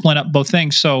going to splint up both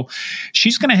things, so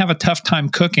she's going to have a tough time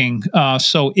cooking.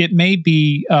 So it may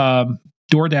be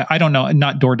DoorDash. I don't know.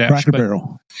 Not DoorDash. Cracker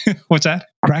Barrel. What's that?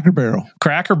 Cracker Barrel.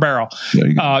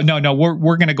 No,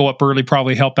 we're going to go up early,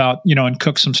 probably help out, and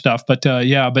cook some stuff. But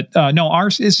no,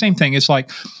 ours is the same thing. It's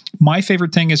like my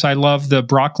favorite thing is I love the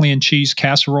broccoli and cheese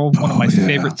casserole. One of my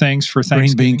favorite things for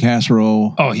Thanksgiving. Green bean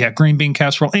casserole. Oh yeah, green bean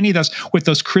casserole. Any of those with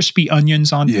those crispy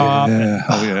onions on top.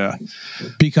 Yeah.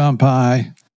 Pecan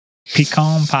pie.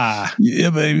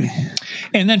 Yeah, baby.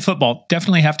 And then football.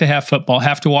 Definitely have to have football.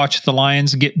 Have to watch the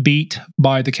Lions get beat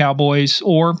by the Cowboys.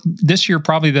 Or this year,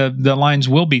 probably the Lions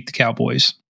will beat the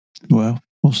Cowboys. Well,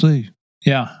 we'll see.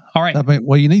 Yeah. All right.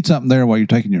 You need something there while you're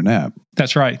taking your nap.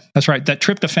 That's right. That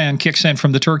tryptophan kicks in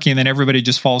from the turkey and then everybody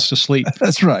just falls to sleep.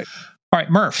 That's right. All right,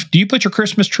 Murph, do you put your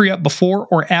Christmas tree up before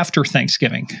or after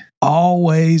Thanksgiving?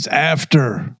 Always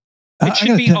after. It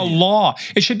should be a law.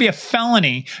 It should be a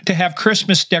felony to have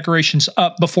Christmas decorations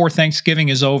up before Thanksgiving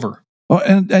is over. Well,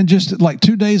 and just like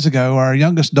 2 days ago, our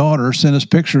youngest daughter sent us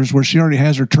pictures where she already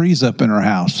has her trees up in her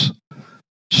house.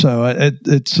 So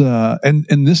it's and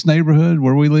in this neighborhood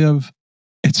where we live,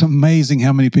 it's amazing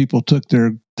how many people took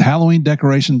their Halloween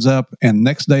decorations up and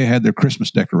next day had their Christmas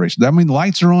decorations. I mean,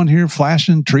 lights are on here,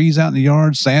 flashing, trees out in the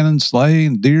yard, Santa and sleigh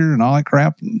and deer and all that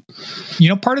crap. And,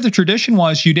 part of the tradition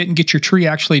was you didn't get your tree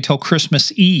actually till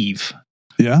Christmas Eve.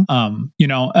 Yeah.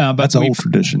 But that's an old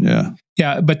tradition. Yeah.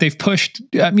 Yeah. But they've pushed,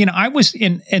 I was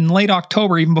in late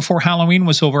October, even before Halloween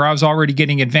was over, I was already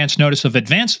getting advance notice of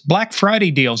advanced Black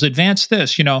Friday deals, advance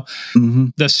this,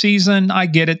 the season, I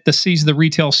get it. The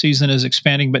retail season is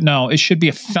expanding, but no, it should be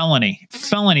a felony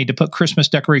to put Christmas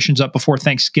decorations up before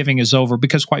Thanksgiving is over,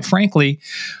 because quite frankly,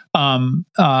 we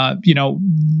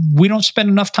don't spend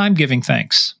enough time giving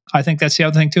thanks. I think that's the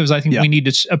other thing too, is I think we need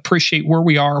to appreciate where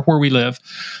we are, where we live.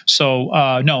 So,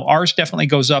 no, ours definitely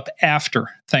goes up after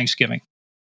Thanksgiving.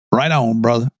 Right on,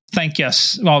 brother. Thank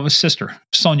yes. Well, sister,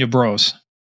 Sonia Bros.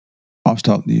 I was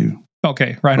talking to you.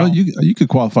 Okay, right on. You could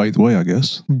qualify either way, I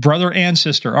guess. Brother and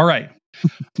sister. All right.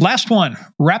 Last one.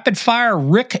 Rapid fire,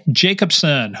 Rick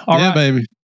Jacobson. All right, baby.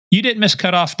 You didn't miss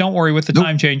cutoff. Don't worry with the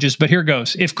time changes, but here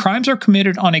goes. If crimes are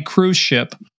committed on a cruise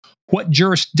ship, what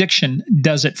jurisdiction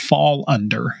does it fall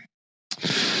under?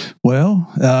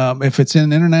 Well, if it's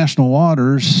in international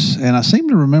waters, and I seem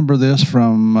to remember this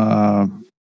from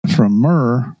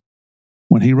Murr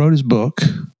when he wrote his book,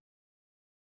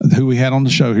 who we had on the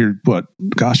show here,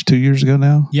 2 years ago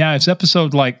now? Yeah, it's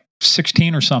episode like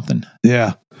 16 or something.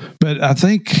 Yeah, but I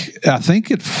think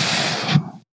it.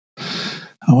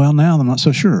 Well, now I'm not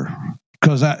so sure.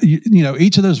 because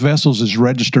each of those vessels is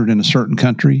registered in a certain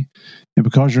country, and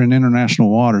because you're in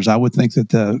international waters, I would think that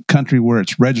the country where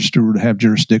it's registered would have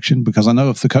jurisdiction. Because I know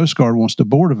if the Coast Guard wants to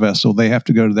board a vessel, they have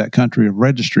to go to that country of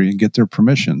registry and get their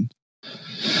permission.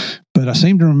 But I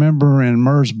seem to remember in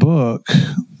Murr's book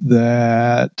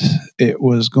that it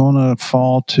was going to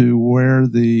fall to where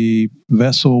the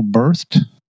vessel berthed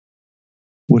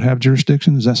would have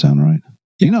jurisdiction. Does that sound right?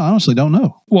 I honestly don't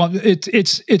know. Well,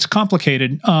 it's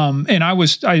complicated. And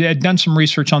I had done some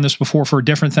research on this before for a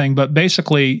different thing, but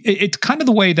basically it's kind of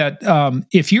the way that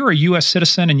if you're a U.S.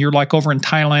 citizen and you're like over in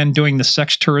Thailand doing the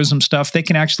sex tourism stuff, they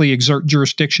can actually exert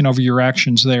jurisdiction over your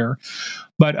actions there.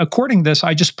 But according to this,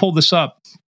 I just pulled this up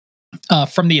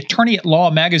from the Attorney at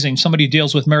Law magazine, somebody who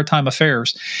deals with maritime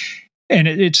affairs. And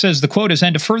it says, the quote is,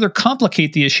 and to further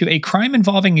complicate the issue, a crime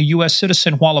involving a U.S.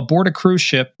 citizen while aboard a cruise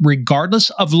ship,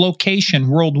 regardless of location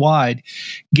worldwide,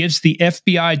 gives the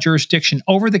FBI jurisdiction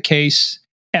over the case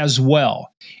as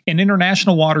well. In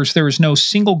international waters, there is no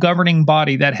single governing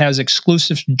body that has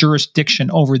exclusive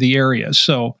jurisdiction over the area.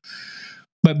 So,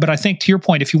 but I think to your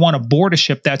point, if you want to board a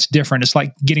ship, that's different. It's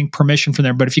like getting permission from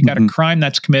there. But if you got a crime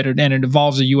that's committed and it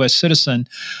involves a U.S. citizen,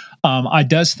 I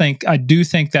do think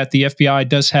that the FBI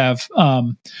does have,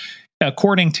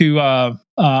 according to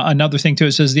another thing too,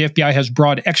 it says the FBI has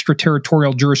broad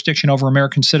extraterritorial jurisdiction over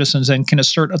American citizens and can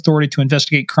assert authority to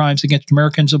investigate crimes against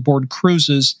Americans aboard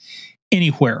cruises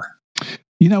anywhere.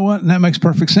 You know what? And that makes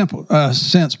perfect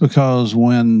sense because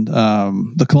when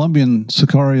the Colombian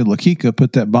Sicario La Kika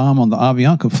put that bomb on the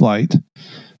Avianca flight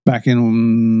back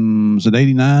in, was it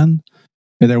 89?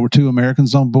 And there were 2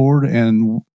 Americans on board,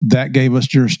 and that gave us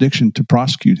jurisdiction to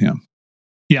prosecute him.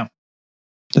 Yeah.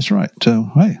 That's right.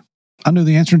 So, hey, I knew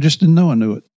the answer and just didn't know I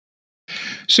knew it.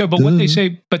 So, but what they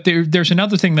say, but there's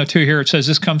another thing though too here. It says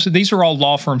these are all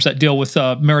law firms that deal with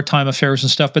maritime affairs and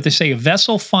stuff. But they say a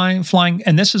vessel flying,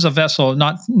 and this is a vessel,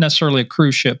 not necessarily a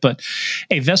cruise ship, but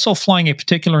a vessel flying a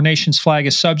particular nation's flag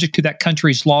is subject to that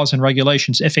country's laws and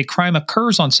regulations. If a crime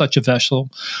occurs on such a vessel,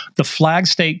 the flag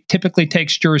state typically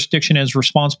takes jurisdiction and is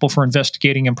responsible for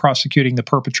investigating and prosecuting the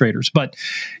perpetrators. But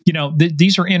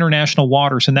these are international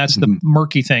waters, and that's the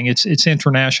murky thing. It's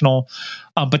international.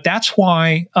 But that's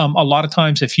why a lot of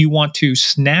times if you want to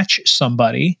snatch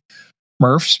somebody,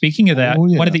 Murph, speaking of that,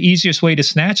 one of the easiest way to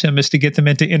snatch them is to get them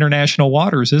into international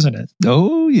waters, isn't it?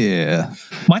 Oh, yeah.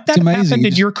 Might that have happened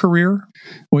in your career?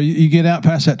 Well, you get out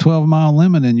past that 12-mile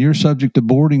limit and you're subject to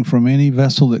boarding from any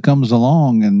vessel that comes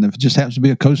along. And if it just happens to be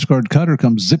a Coast Guard cutter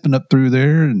comes zipping up through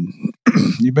there, and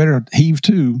you better heave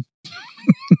to.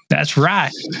 That's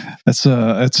right. It's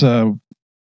a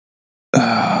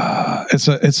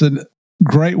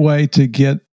great way to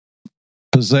get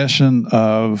possession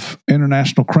of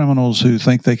international criminals who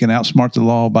think they can outsmart the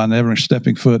law by never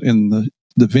stepping foot in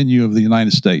the venue of the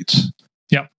United States.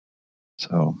 Yep.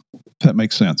 So that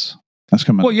makes sense. That's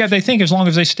coming. Well, yeah, they think as long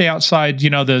as they stay outside,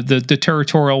 the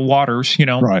territorial waters,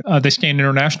 right. They stay in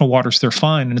international waters, they're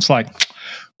fine. And it's like,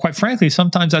 quite frankly,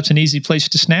 sometimes that's an easy place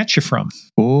to snatch you from.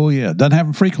 Oh, yeah. Doesn't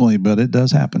happen frequently, but it does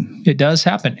happen. It does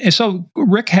happen. And so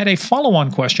Rick had a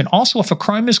follow-on question. Also, if a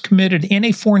crime is committed in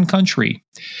a foreign country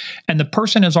and the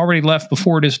person has already left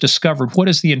before it is discovered, what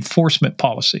is the enforcement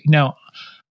policy? Now,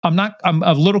 I'm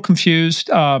a little confused.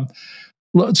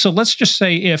 So let's just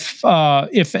say if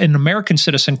an American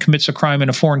citizen commits a crime in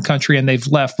a foreign country and they've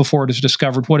left before it is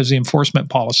discovered, what is the enforcement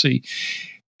policy?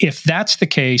 If that's the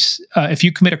case, if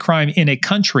you commit a crime in a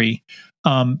country,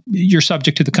 you're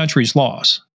subject to the country's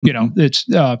laws. It's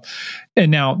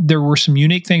and now there were some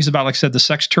unique things about, like I said, the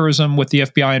sex tourism with the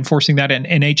FBI enforcing that and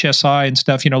HSI and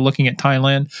stuff. Looking at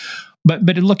Thailand. But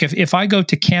look, if I go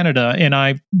to Canada and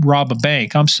I rob a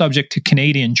bank, I'm subject to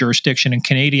Canadian jurisdiction and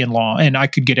Canadian law, and I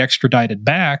could get extradited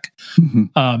back.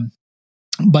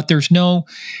 But there's no,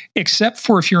 except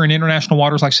for if you're in international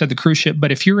waters, like I said, the cruise ship.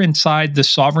 But if you're inside the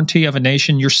sovereignty of a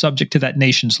nation, you're subject to that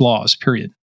nation's laws,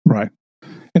 period. Right.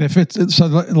 And if it's so,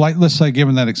 like, let's say,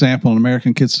 given that example, an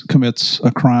American commits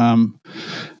a crime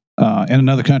in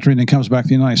another country and then comes back to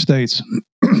the United States,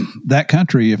 that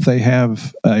country, if they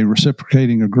have a reciprocal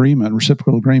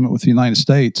agreement with the United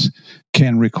States,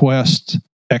 can request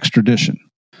extradition.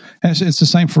 And it's the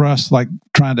same for us, like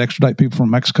trying to extradite people from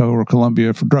Mexico or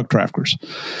Colombia for drug traffickers.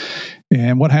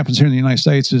 And what happens here in the United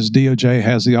States is DOJ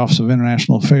has the Office of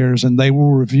International Affairs, and they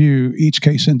will review each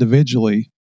case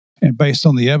individually. And based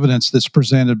on the evidence that's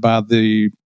presented by the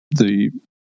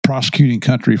prosecuting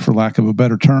country, for lack of a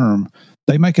better term,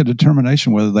 they make a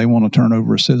determination whether they want to turn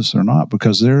over a citizen or not,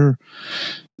 because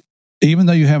even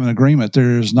though you have an agreement,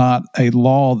 there is not a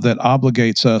law that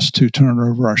obligates us to turn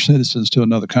over our citizens to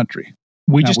another country.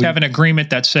 We just have an agreement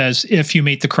that says if you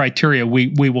meet the criteria, we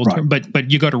will. Right.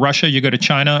 But you go to Russia, you go to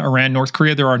China, Iran, North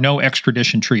Korea, there are no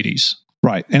extradition treaties.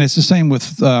 Right. And it's the same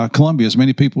with Colombia. As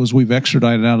many people as we've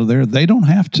extradited out of there, they don't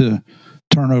have to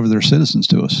turn over their citizens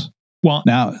to us. Well,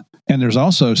 now, and there's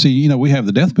also, we have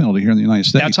the death penalty here in the United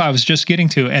States. That's what I was just getting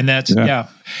to. And that's, yeah.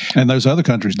 And those other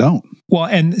countries don't. Well,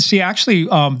 and see, actually,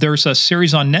 there's a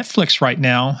series on Netflix right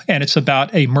now, and it's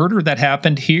about a murder that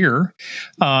happened here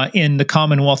in the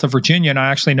Commonwealth of Virginia. And I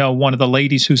actually know one of the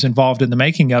ladies who's involved in the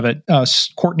making of it,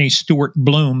 Courtney Stewart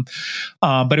Bloom.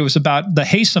 But it was about the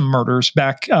Haysom murders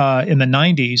back in the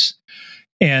 90s.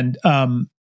 And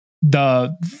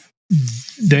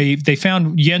they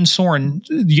found Jens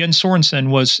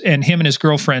Sorensen and him and his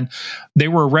girlfriend, they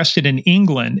were arrested in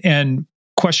England and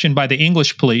questioned by the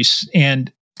English police,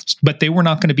 but they were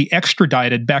not going to be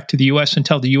extradited back to the U.S.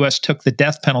 until the U.S. took the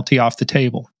death penalty off the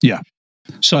table. Yeah.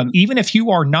 So even if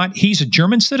you are not, he's a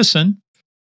German citizen.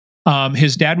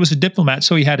 His dad was a diplomat,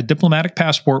 so he had a diplomatic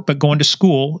passport, but going to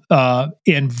school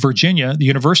in Virginia, the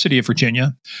University of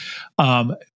Virginia,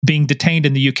 being detained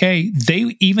in the UK,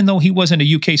 even though he wasn't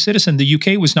a UK citizen, the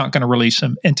UK was not going to release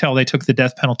him until they took the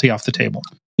death penalty off the table.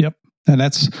 Yep. And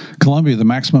that's Colombia. The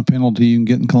maximum penalty you can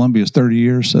get in Colombia is 30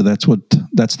 years. So that's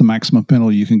the maximum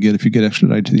penalty you can get if you get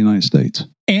extradited to the United States.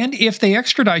 And if they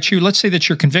extradite you, let's say that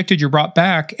you're convicted, you're brought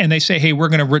back, and they say, "Hey, we're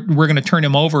going to turn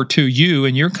him over to you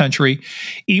in your country."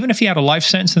 Even if he had a life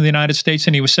sentence in the United States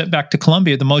and he was sent back to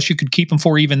Colombia, the most you could keep him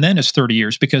for even then is 30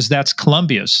 years because that's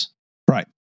Colombia's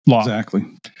law. Exactly.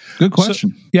 Good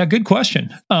question. So, good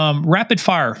question. Rapid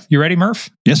fire. You ready,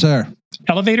 Murph? Yes, sir.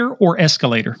 Elevator or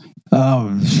escalator?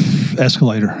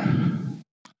 Escalator.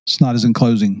 It's not as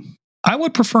enclosing. I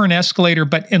would prefer an escalator,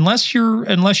 but unless you're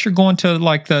going to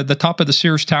like the top of the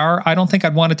Sears Tower, I don't think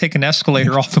I'd want to take an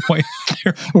escalator all the way up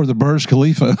there. Or the Burj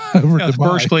Khalifa over the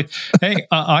Burj Khalifa. Hey,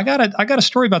 I got a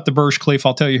story about the Burj Khalifa.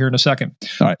 I'll tell you here in a second.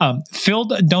 All right.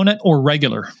 Filled donut or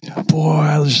regular?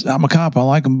 Boy, I'm a cop. I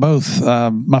like them both.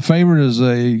 My favorite is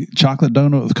a chocolate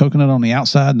donut with coconut on the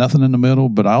outside, nothing in the middle.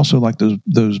 But I also like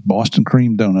those Boston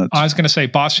cream donuts. I was going to say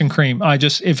Boston cream.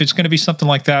 If it's going to be something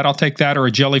like that, I'll take that or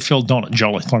a jelly filled donut.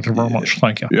 Jelly. Thank you very much.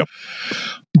 Thank you. Yep.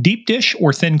 Deep dish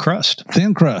or thin crust?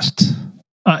 Thin crust.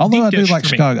 Although I do like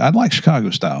Chicago. I'd like Chicago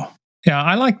style. Yeah,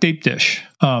 I like deep dish.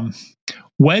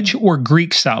 Wedge or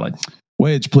Greek salad?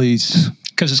 Wedge, please.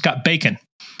 Because it's got bacon.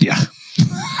 Yeah.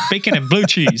 Bacon and blue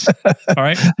cheese. All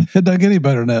right. It doesn't get any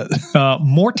better than that.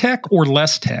 More tech or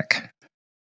less tech?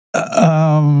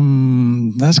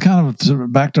 That's kind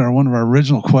of back to one of our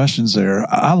original questions there.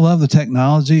 I love the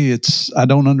technology. I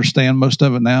don't understand most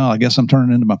of it now. I guess I'm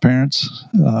turning into my parents.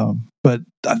 But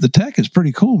the tech is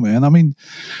pretty cool, man. I mean,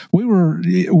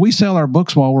 we sell our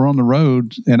books while we're on the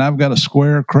road, and I've got a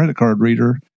Square credit card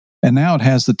reader, and now it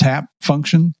has the tap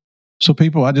function. So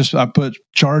people, I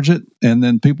charge it, and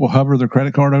then people hover their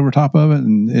credit card over top of it,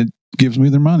 and it gives me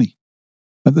their money.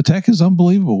 But the tech is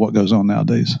unbelievable what goes on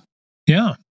nowadays.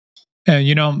 Yeah.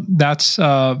 And, that's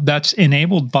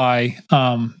enabled by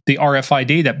the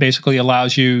RFID that basically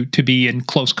allows you to be in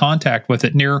close contact with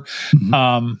it near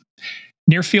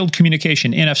field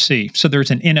communication, NFC. So there's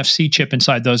an NFC chip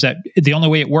inside those that the only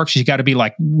way it works is you got to be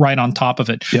like right on top of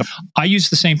it. Yep. I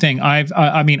use the same thing.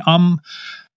 I'm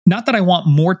not that I want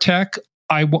more tech.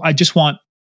 I just want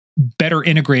better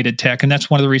integrated tech. And that's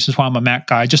one of the reasons why I'm a Mac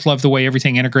guy. I just love the way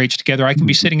everything integrates together. I can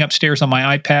be sitting upstairs on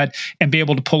my iPad and be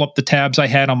able to pull up the tabs I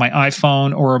had on my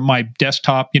iPhone or my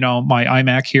desktop, my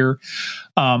iMac here.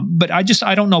 But I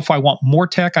don't know if I want more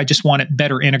tech. I just want it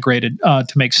better integrated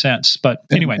to make sense. But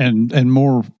anyway. And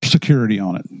more security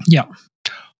on it. Yeah.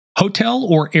 Hotel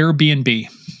or Airbnb?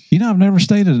 I've never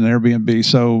stayed at an Airbnb,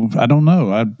 so I don't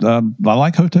know. I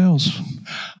like hotels.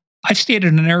 I've stayed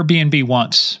at an Airbnb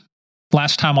once.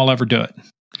 Last time I'll ever do it.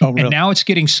 Oh, really? And now it's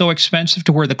getting so expensive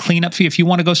to where the cleanup fee, if you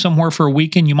want to go somewhere for a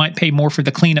weekend, you might pay more for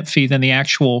the cleanup fee than the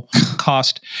actual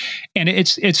cost. And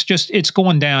it's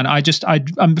going down.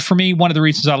 For me, one of the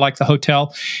reasons I like the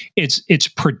hotel, it's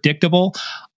predictable.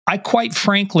 I quite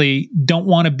frankly don't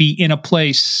want to be in a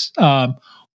place,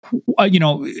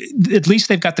 at least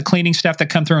they've got the cleaning staff that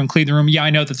come through and clean the room. Yeah, I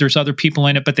know that there's other people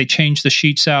in it, but they change the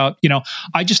sheets out.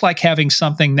 I just like having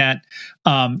something that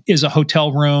is a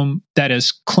hotel room that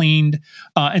is cleaned.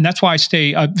 And that's why I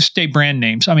stay brand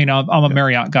names. I mean, I'm a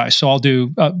Marriott guy, so I'll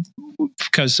do,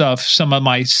 because of some of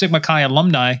my Sigma Chi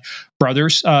alumni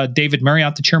brothers, David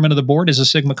Marriott, the chairman of the board, is a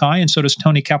Sigma Chi, and so does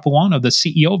Tony Capuano, the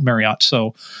CEO of Marriott.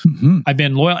 So I've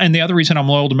been loyal. And the other reason I'm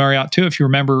loyal to Marriott, too, if you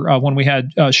remember when we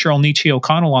had Cheryl Nietzsche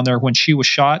O'Connell on there when she was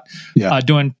shot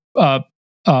doing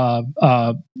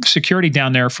security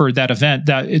down there for that event.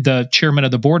 That the chairman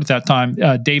of the board at that time,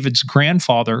 David's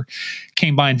grandfather,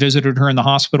 came by and visited her in the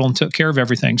hospital and took care of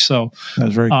everything. So that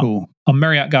was very cool. A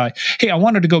Marriott guy. Hey, I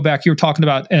wanted to go back. You were talking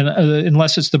about,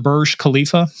 unless it's the Burj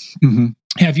Khalifa. Mm-hmm.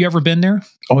 Have you ever been there?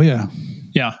 Oh yeah,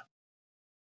 yeah.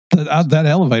 That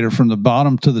elevator from the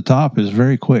bottom to the top is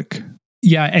very quick.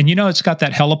 Yeah, and it's got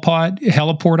that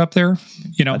heliport up there.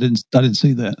 I didn't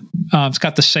see that. It's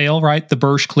got the sail, right? The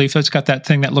Burj Khalifa. It's got that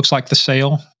thing that looks like the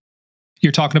sail.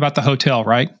 You're talking about the hotel,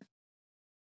 right?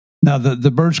 Now,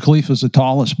 the Burj Khalifa is the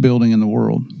tallest building in the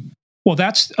world. Well,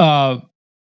 that's the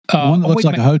one that looks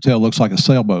like a hotel looks like a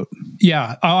sailboat.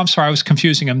 Yeah. Oh, I'm sorry, I was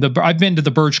confusing them. I've been to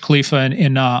the Burj Khalifa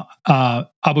in Abu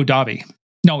Dhabi.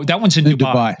 No, that one's in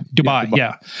Dubai. Dubai,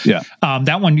 yeah.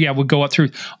 That one, would go up through.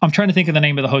 I'm trying to think of the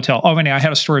name of the hotel. Oh, I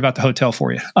had a story about the hotel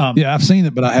for you. I've seen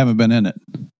it, but I haven't been in it.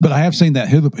 But I have seen that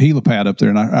helipad up there,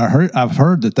 and I've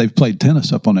heard that they've played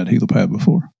tennis up on that helipad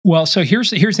before. Well, so here's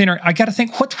the I got to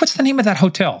think. What's the name of that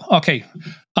hotel? Okay,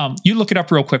 you look it up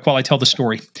real quick while I tell the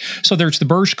story. So there's the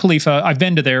Burj Khalifa. I've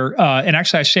been to there, and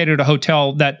actually I stayed at a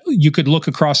hotel that you could look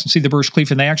across and see the Burj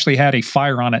Khalifa, and they actually had a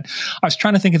fire on it. I was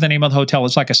trying to think of the name of the hotel.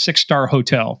 It's like a 6-star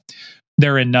hotel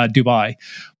there in Dubai,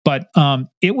 but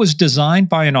it was designed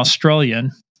by an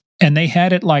Australian, and they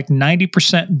had it like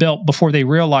 90% built before they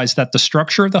realized that the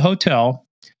structure of the hotel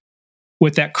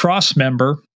with that cross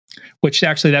member, which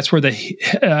actually that's where the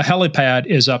helipad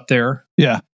is up there.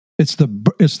 Yeah. It's the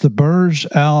Burj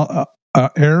Al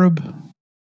Arab.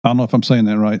 I don't know if I'm saying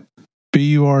that right.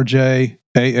 BURJ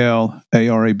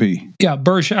ALARAB. Yeah,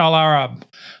 Burj Al Arab.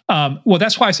 Well,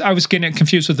 that's why I was getting it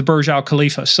confused with the Burj Al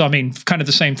Khalifa. So, kind of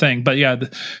the same thing. But yeah,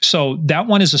 so that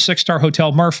one is a 6-star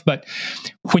hotel, Murph. But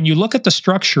when you look at the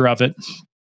structure of it,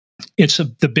 it's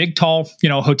the big, tall,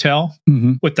 hotel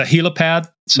with the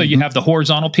helipad. So you have the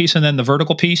horizontal piece and then the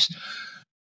vertical piece.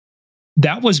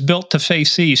 That was built to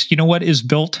face east. You know what is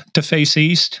built to face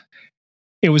east?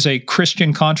 It was a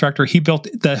Christian contractor. He built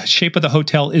the shape of the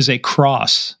hotel is a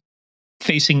cross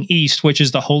facing east, which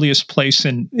is the holiest place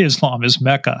in Islam, is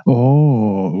Mecca.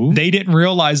 Oh. They didn't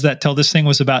realize that till this thing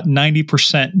was about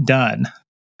 90% done.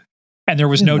 And there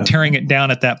was no tearing it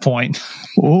down at that point.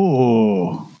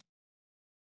 Oh.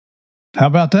 How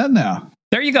about that now?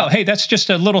 There you go. Hey, that's just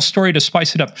a little story to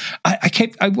spice it up.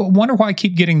 I wonder why I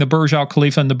keep getting the Burj Al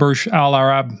Khalifa and the Burj Al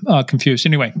Arab confused.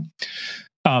 Anyway,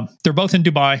 they're both in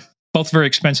Dubai. Both very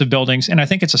expensive buildings, and I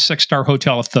think it's a 6-star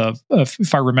hotel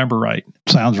if I remember right.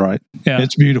 Sounds right. Yeah,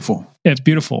 it's beautiful. It's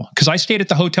beautiful because I stayed at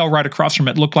the hotel right across from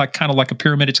it. It looked like kind of like a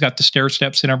pyramid. It's got the stair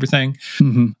steps and everything.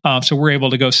 So we're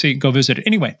able to go visit it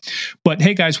anyway. But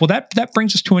hey, guys, well that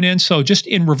brings us to an end. So just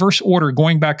in reverse order,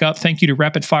 going back up. Thank you to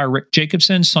Rapid Fire Rick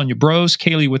Jacobson, Sonia Bros,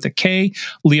 Kaylee with a K,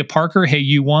 Leah Parker. Hey,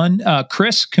 you won.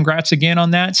 Chris, congrats again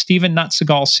on that. Stephen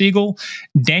Notsegal Siegel,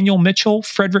 Daniel Mitchell,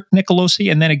 Frederick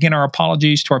Nicolosi, and then again our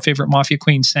apologies to our favorite Mafia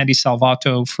Queen, Sandy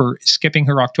Salvato, for skipping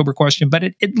her October question, but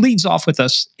it leads off with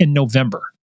us in November.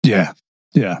 Yeah.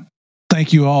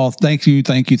 Thank you all. Thank you.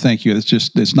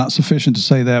 It's not sufficient to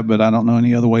say that, but I don't know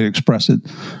any other way to express it.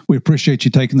 We appreciate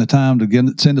you taking the time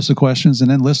to send us the questions and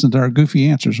then listen to our goofy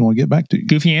answers when we get back to you.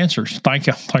 Goofy answers. Thank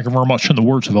you. Thank you very much. In the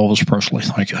words of Elvis Presley.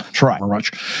 Thank you. Try very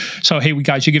much. So, hey,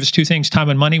 guys, you give us two things, time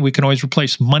and money. We can always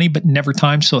replace money, but never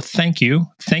time. So thank you.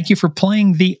 Thank you for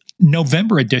playing the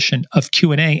November edition of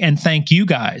Q&A. And thank you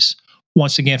guys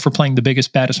once again for playing the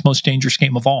biggest, baddest, most dangerous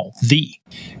game of all, the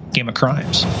Game of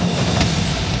Crimes.